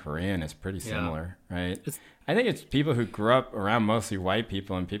being Korean is pretty similar, right? I think it's people who grew up around mostly white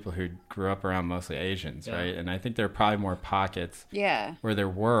people and people who grew up around mostly Asians, right? And I think there are probably more pockets where there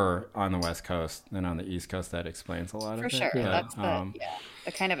were on the West Coast than on the East Coast. That explains a lot of it. For sure. That's the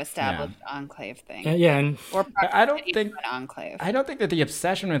kind of established enclave thing. Or I don't think an enclave. I don't think that the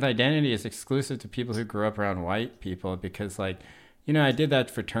obsession with identity is exclusive to people who grew up around white people, because like, I did that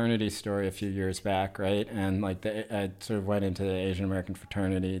fraternity story a few years back, right? And like I sort of went into the Asian American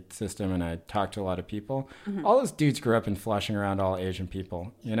fraternity system and I talked to a lot of people. Mm-hmm. All those dudes grew up in Flushing around all Asian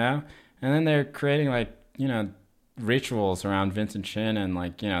people, And then they're creating like, rituals around Vincent Chin, and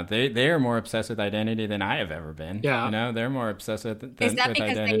like, you know, they are more obsessed with identity than I have ever been. Yeah. You know, they're more obsessed with Is that with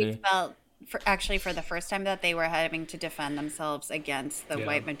because identity. they felt, for the first time, that they were having to defend themselves against the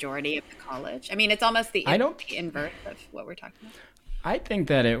white majority of the college? I mean, it's almost the inverse of what we're talking about. I think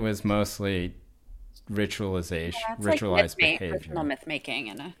that it was mostly ritualization, ritualized behavior. Personal myth making,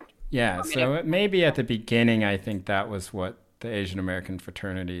 and so maybe at the beginning, I think that was what the Asian American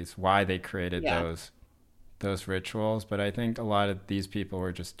fraternities, why they created those rituals. But I think a lot of these people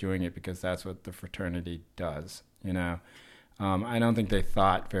were just doing it because that's what the fraternity does, you know. I don't think they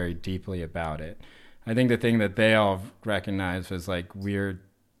thought very deeply about it. I think the thing that they all recognized was like we're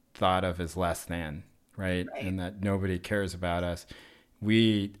thought of as less than, right? And that nobody cares about us.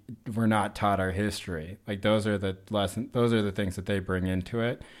 We're not taught our history. Like those are the things that they bring into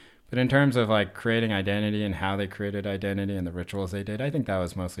it. But in terms of like creating identity and how they created identity and the rituals they did, I think that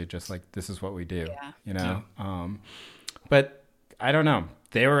was mostly just like, this is what we do, you know? But I don't know.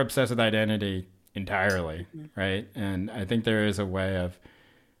 They were obsessed with identity entirely, right? And I think there is a way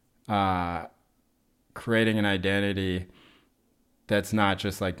of creating an identity that's not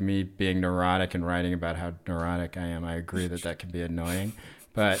just like me being neurotic and writing about how neurotic I am. I agree that can be annoying.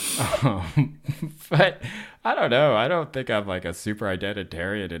 But I don't know. I don't think I'm like a super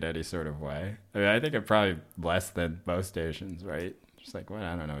identitarian in any sort of way. I mean, I think I'm probably less than most Asians, right? Just like, well,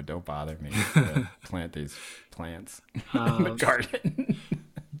 I don't know. Don't bother me to plant these plants in the garden.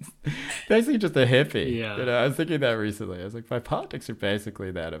 Basically just a hippie. Yeah. You know, I was thinking that recently. I was like, my politics are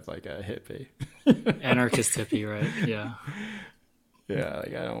basically that of like a hippie. Anarchist hippie, right? Yeah. Yeah,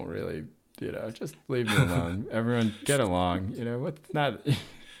 like I don't really, you know, just leave me alone. Everyone get along. You know, what's not.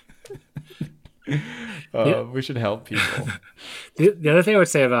 We should help people. The other thing I would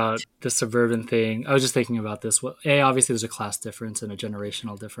say about the suburban thing, I was just thinking about this. Well, obviously there's a class difference and a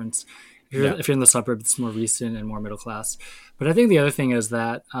generational difference. If you're in the suburbs, it's more recent and more middle class. But I think the other thing is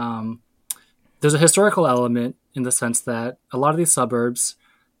that there's a historical element in the sense that a lot of these suburbs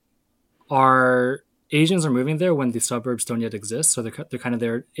Asians are moving there when the suburbs don't yet exist. So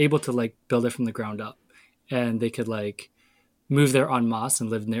they're able to like build it from the ground up, and they could like move there en masse and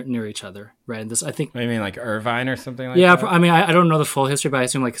live near each other, right? And this, I think, what do you mean, like Irvine or something like that? Yeah, I mean, I don't know the full history, but I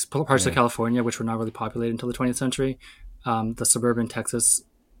assume like parts of California, which were not really populated until the 20th century, the suburban Texas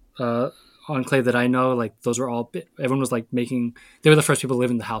enclave that I know, like those were all, everyone was like they were the first people to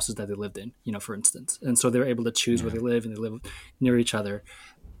live in the houses that they lived in, you know, for instance. And so they were able to choose where they live, and they live near each other.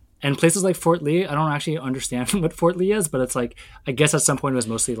 And places like Fort Lee, I don't actually understand what Fort Lee is, but it's like, I guess at some point it was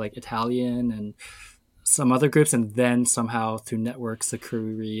mostly like Italian and some other groups, and then somehow through networks, the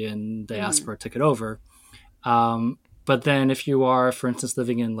Korean diaspora took it over. But then if you are, for instance,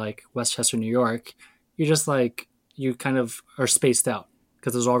 living in like Westchester, New York, you just like, you kind of are spaced out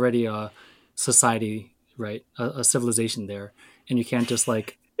because there's already a society, right? A civilization there. And you can't just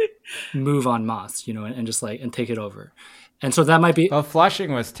like move en masse, you know, and just like, and take it over. And so that might be. Well,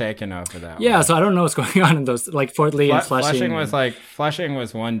 Flushing was taken over that way. Yeah, so I don't know what's going on in those, like Fort Lee and Flushing. Flushing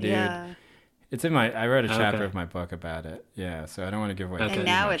was one dude. Yeah. It's in I wrote a chapter of my book about it. Yeah, so I don't want to give away. And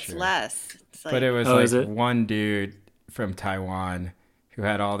now it's less. It's like, but it was one dude from Taiwan who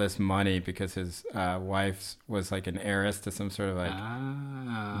had all this money because his wife was like an heiress to some sort of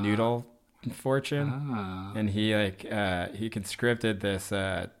like noodle fortune, and he conscripted this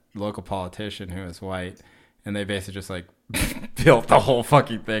local politician who was white, and they basically just like built the whole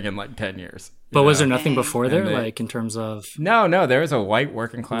fucking thing in like 10 years. But was there nothing before there, like in terms of? No, there was a white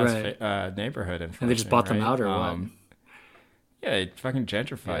working class neighborhood in Flushing, and they just bought them out, or what? Yeah, they fucking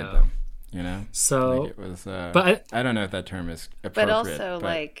gentrified them. You know, so like it was. But I don't know if that term is appropriate. But also,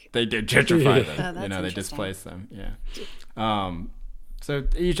 like they did gentrify them. You know, they displaced them. Yeah. So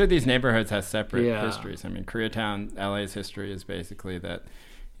each of these neighborhoods has separate histories. I mean, Koreatown, LA's history is basically that,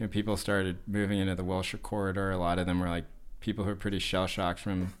 you know, people started moving into the Wilshire corridor. A lot of them were like people who were pretty shell shocked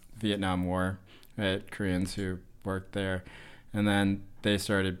from Vietnam War, right? Koreans who worked there, and then they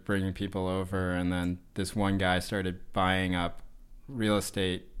started bringing people over, and then this one guy started buying up real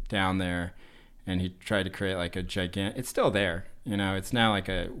estate down there, and he tried to create like a gigantic. It's still there, you know. It's now like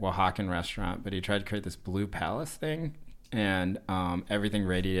a Oaxacan restaurant, but he tried to create this blue palace thing, and everything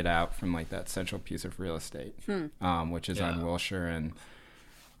radiated out from like that central piece of real estate, which is on Wilshire and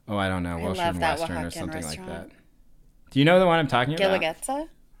I don't know, Wilshire and Western or something like that. Do you know the one I'm talking about? Guelaguetza?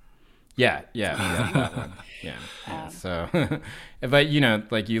 Yeah, that one. Yeah. So, but you know,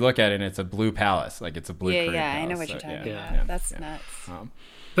 like you look at it and it's a blue palace, like it's a blue. Yeah, palace, I know what you're talking about. Yeah, that's nuts.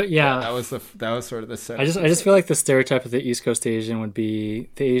 But that was sort of the center. I just feel like the stereotype of the East Coast Asian would be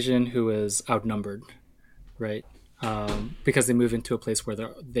the Asian who is outnumbered, right? because they move into a place where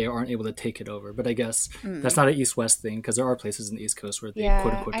they aren't able to take it over. But I guess that's not an East-West thing, because there are places in the East Coast where they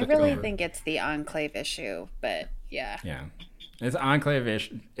quote unquote took it over. I really think it's the enclave issue, but yeah. Yeah. It's enclave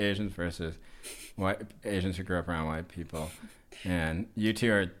Asians versus white Asians who grew up around white people. And you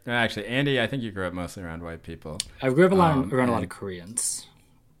two are actually, Andy, I think you grew up mostly around white people. I grew up around a lot of Koreans,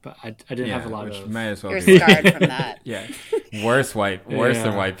 but I didn't have a lot of. Might as well You're be scarred from that. Yeah, worse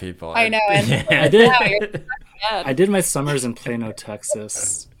than white people. I know. And I did my summers in Plano,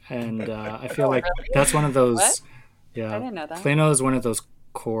 Texas, and I feel like that's one of those. What? Yeah, I didn't know that. Plano is one of those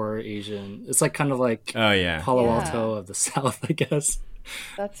core Asian. It's like kind of like Palo Alto of the South, I guess.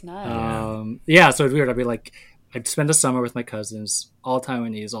 That's nice. So it's weird. I'd spend a summer with my cousins, all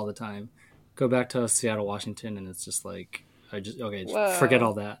Taiwanese, all the time. Go back to Seattle, Washington, and it's just like just forget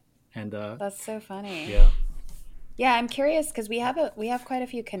all that. And that's so funny. Yeah. Yeah, I'm curious because we have quite a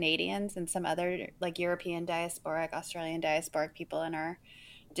few Canadians and some other like European diasporic, Australian diasporic people in our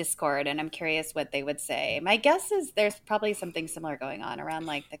Discord, and I'm curious what they would say. My guess is there's probably something similar going on around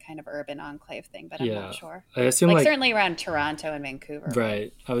like the kind of urban enclave thing, but I'm not sure. I assume like certainly around Toronto and Vancouver.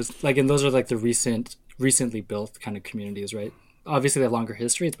 Right. I was like, and those are like the recently built kind of communities, right? Obviously they have longer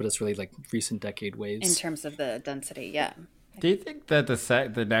histories, but it's really like recent decade waves in terms of the density. Yeah. Do you think that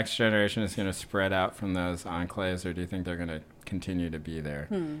the next generation is going to spread out from those enclaves, or do you think they're going to continue to be there?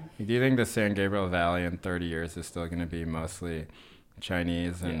 Do you think the San Gabriel Valley in 30 years is still going to be mostly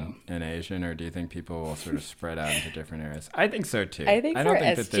Chinese and Asian, or do you think people will sort of spread out into different areas? I think so too. I think don't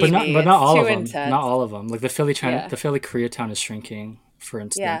think that there's... but not all of them. Intense. Not all of them. Like the Philly Koreatown is shrinking, for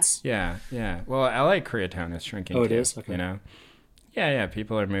instance. Yeah. Well, LA Koreatown is shrinking. Oh, it too, is. Okay. You know. Yeah.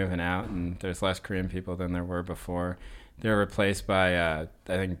 People are moving out, and there's less Korean people than there were before. They're replaced by, I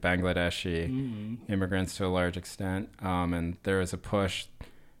think, Bangladeshi immigrants to a large extent. And there was a push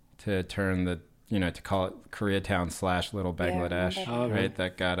to turn to call it Koreatown / Little Bangladesh, right?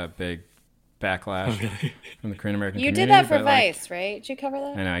 That got a big backlash from the Korean American community. You did that for Vice, right? Did you cover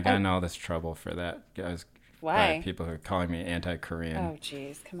that? I know. I got in all this trouble for that. Why? People who are calling me anti-Korean. Oh,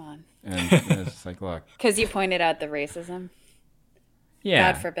 jeez. Come on. And it's just like, look. Because you pointed out the racism.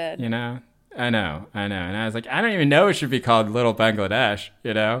 Yeah. God forbid. You know? I know. And I was like, I don't even know it should be called Little Bangladesh,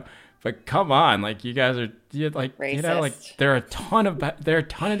 you know? But come on, like you guys are like racist. You know, like there are a ton of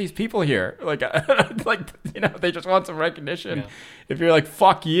these people here. Like they just want some recognition. Yeah. If you're like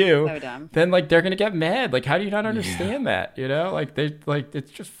fuck you, so dumb. Then like they're gonna get mad. Like how do you not understand that? You know, like they like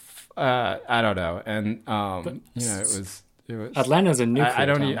it's just I don't know. And it was Atlanta's a new.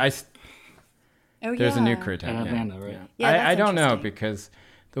 There's a new Koreatown in Atlanta, right? Yeah, I don't know, because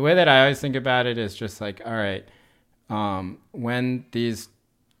the way that I always think about it is just like, all right, when these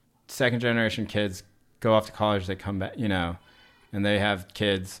second generation kids go off to college, they come back, and they have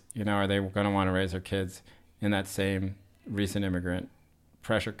kids, are they going to want to raise their kids in that same recent immigrant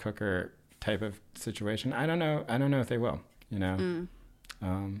pressure cooker type of situation? I don't know if they will,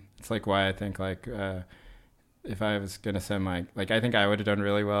 It's like why I think like, if I was going to send I think I would have done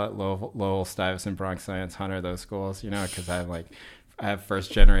really well at Lowell, Stuyvesant, Bronx Science, Hunter, those schools, because I have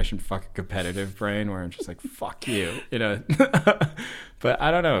first generation fucking competitive brain where I'm just like, fuck you, But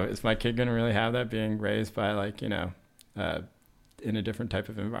I don't know. Is my kid going to really have that being raised by in a different type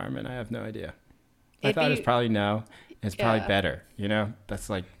of environment? I have no idea. I thought it's probably no. It's probably better, That's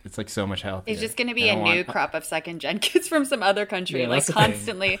like it's like so much healthier. It's just going to be a new crop of second gen kids from some other country,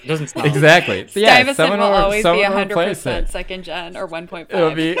 constantly. Exactly. Stuyvesant will always be 100% second gen or 1.5.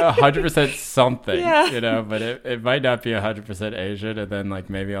 It'll be 100% something, But it might not be 100% Asian, and then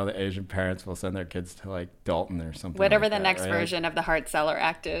maybe all the Asian parents will send their kids to Dalton or something. Whatever the next version of the Hart-Celler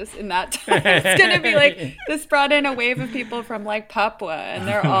Act is in that time, it's going to be this brought in a wave of people from Papua, and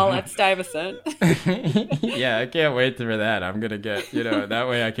they're all at Stuyvesant. Yeah, I can't wait for that. I'm gonna get that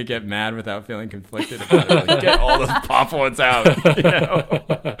way I could get mad without feeling conflicted about it. Get all those Papuans out.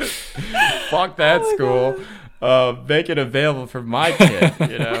 Fuck that school. Make it available for my kid.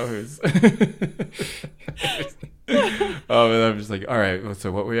 Who's. And I'm just like, all right.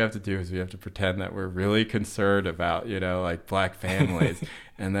 So what we have to do is we have to pretend that we're really concerned about black families,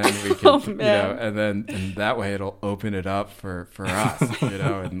 and then we can and that way it'll open it up for us,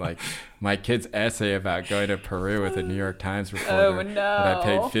 and my kid's essay about going to Peru with a New York Times reporter that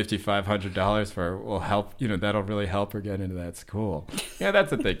I paid $5,500 for will help. That'll really help her get into that school. Yeah,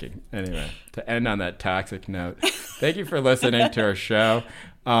 that's the thinking. Anyway, to end on that toxic note, thank you for listening to our show.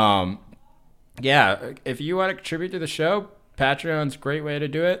 Yeah, if you want to contribute to the show, Patreon's a great way to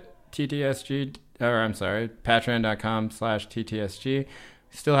do it. Patreon.com/TTSG.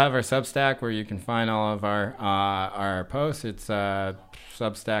 Still have our Substack where you can find all of our posts. It's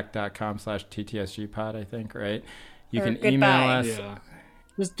substack.com/TTSGpod, I think, right? You Or can goodbye. email us. Yeah.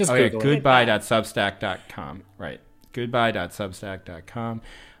 Just Oh, yeah, Google it. goodbye.substack.com. Right. Goodbye.substack.com.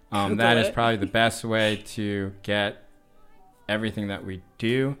 That is it. probably the best way to get everything that we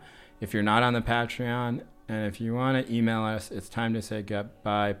do. If you're not on the Patreon, and if you want to email us, it's time to say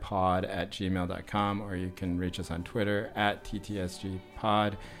goodbye pod@gmail.com, or you can reach us on Twitter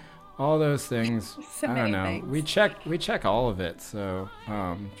 @TTSGpod. All those things. So I many don't know. things. We check all of it. So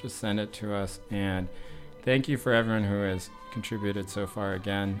just send it to us. And thank you for everyone who has contributed so far.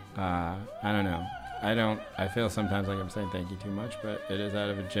 Again, I don't know. I feel sometimes like I'm saying thank you too much, but it is out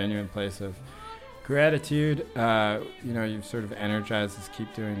of a genuine place of gratitude. You've sort of energized us,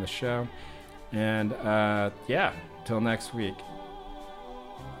 keep doing the show. And yeah, till next week.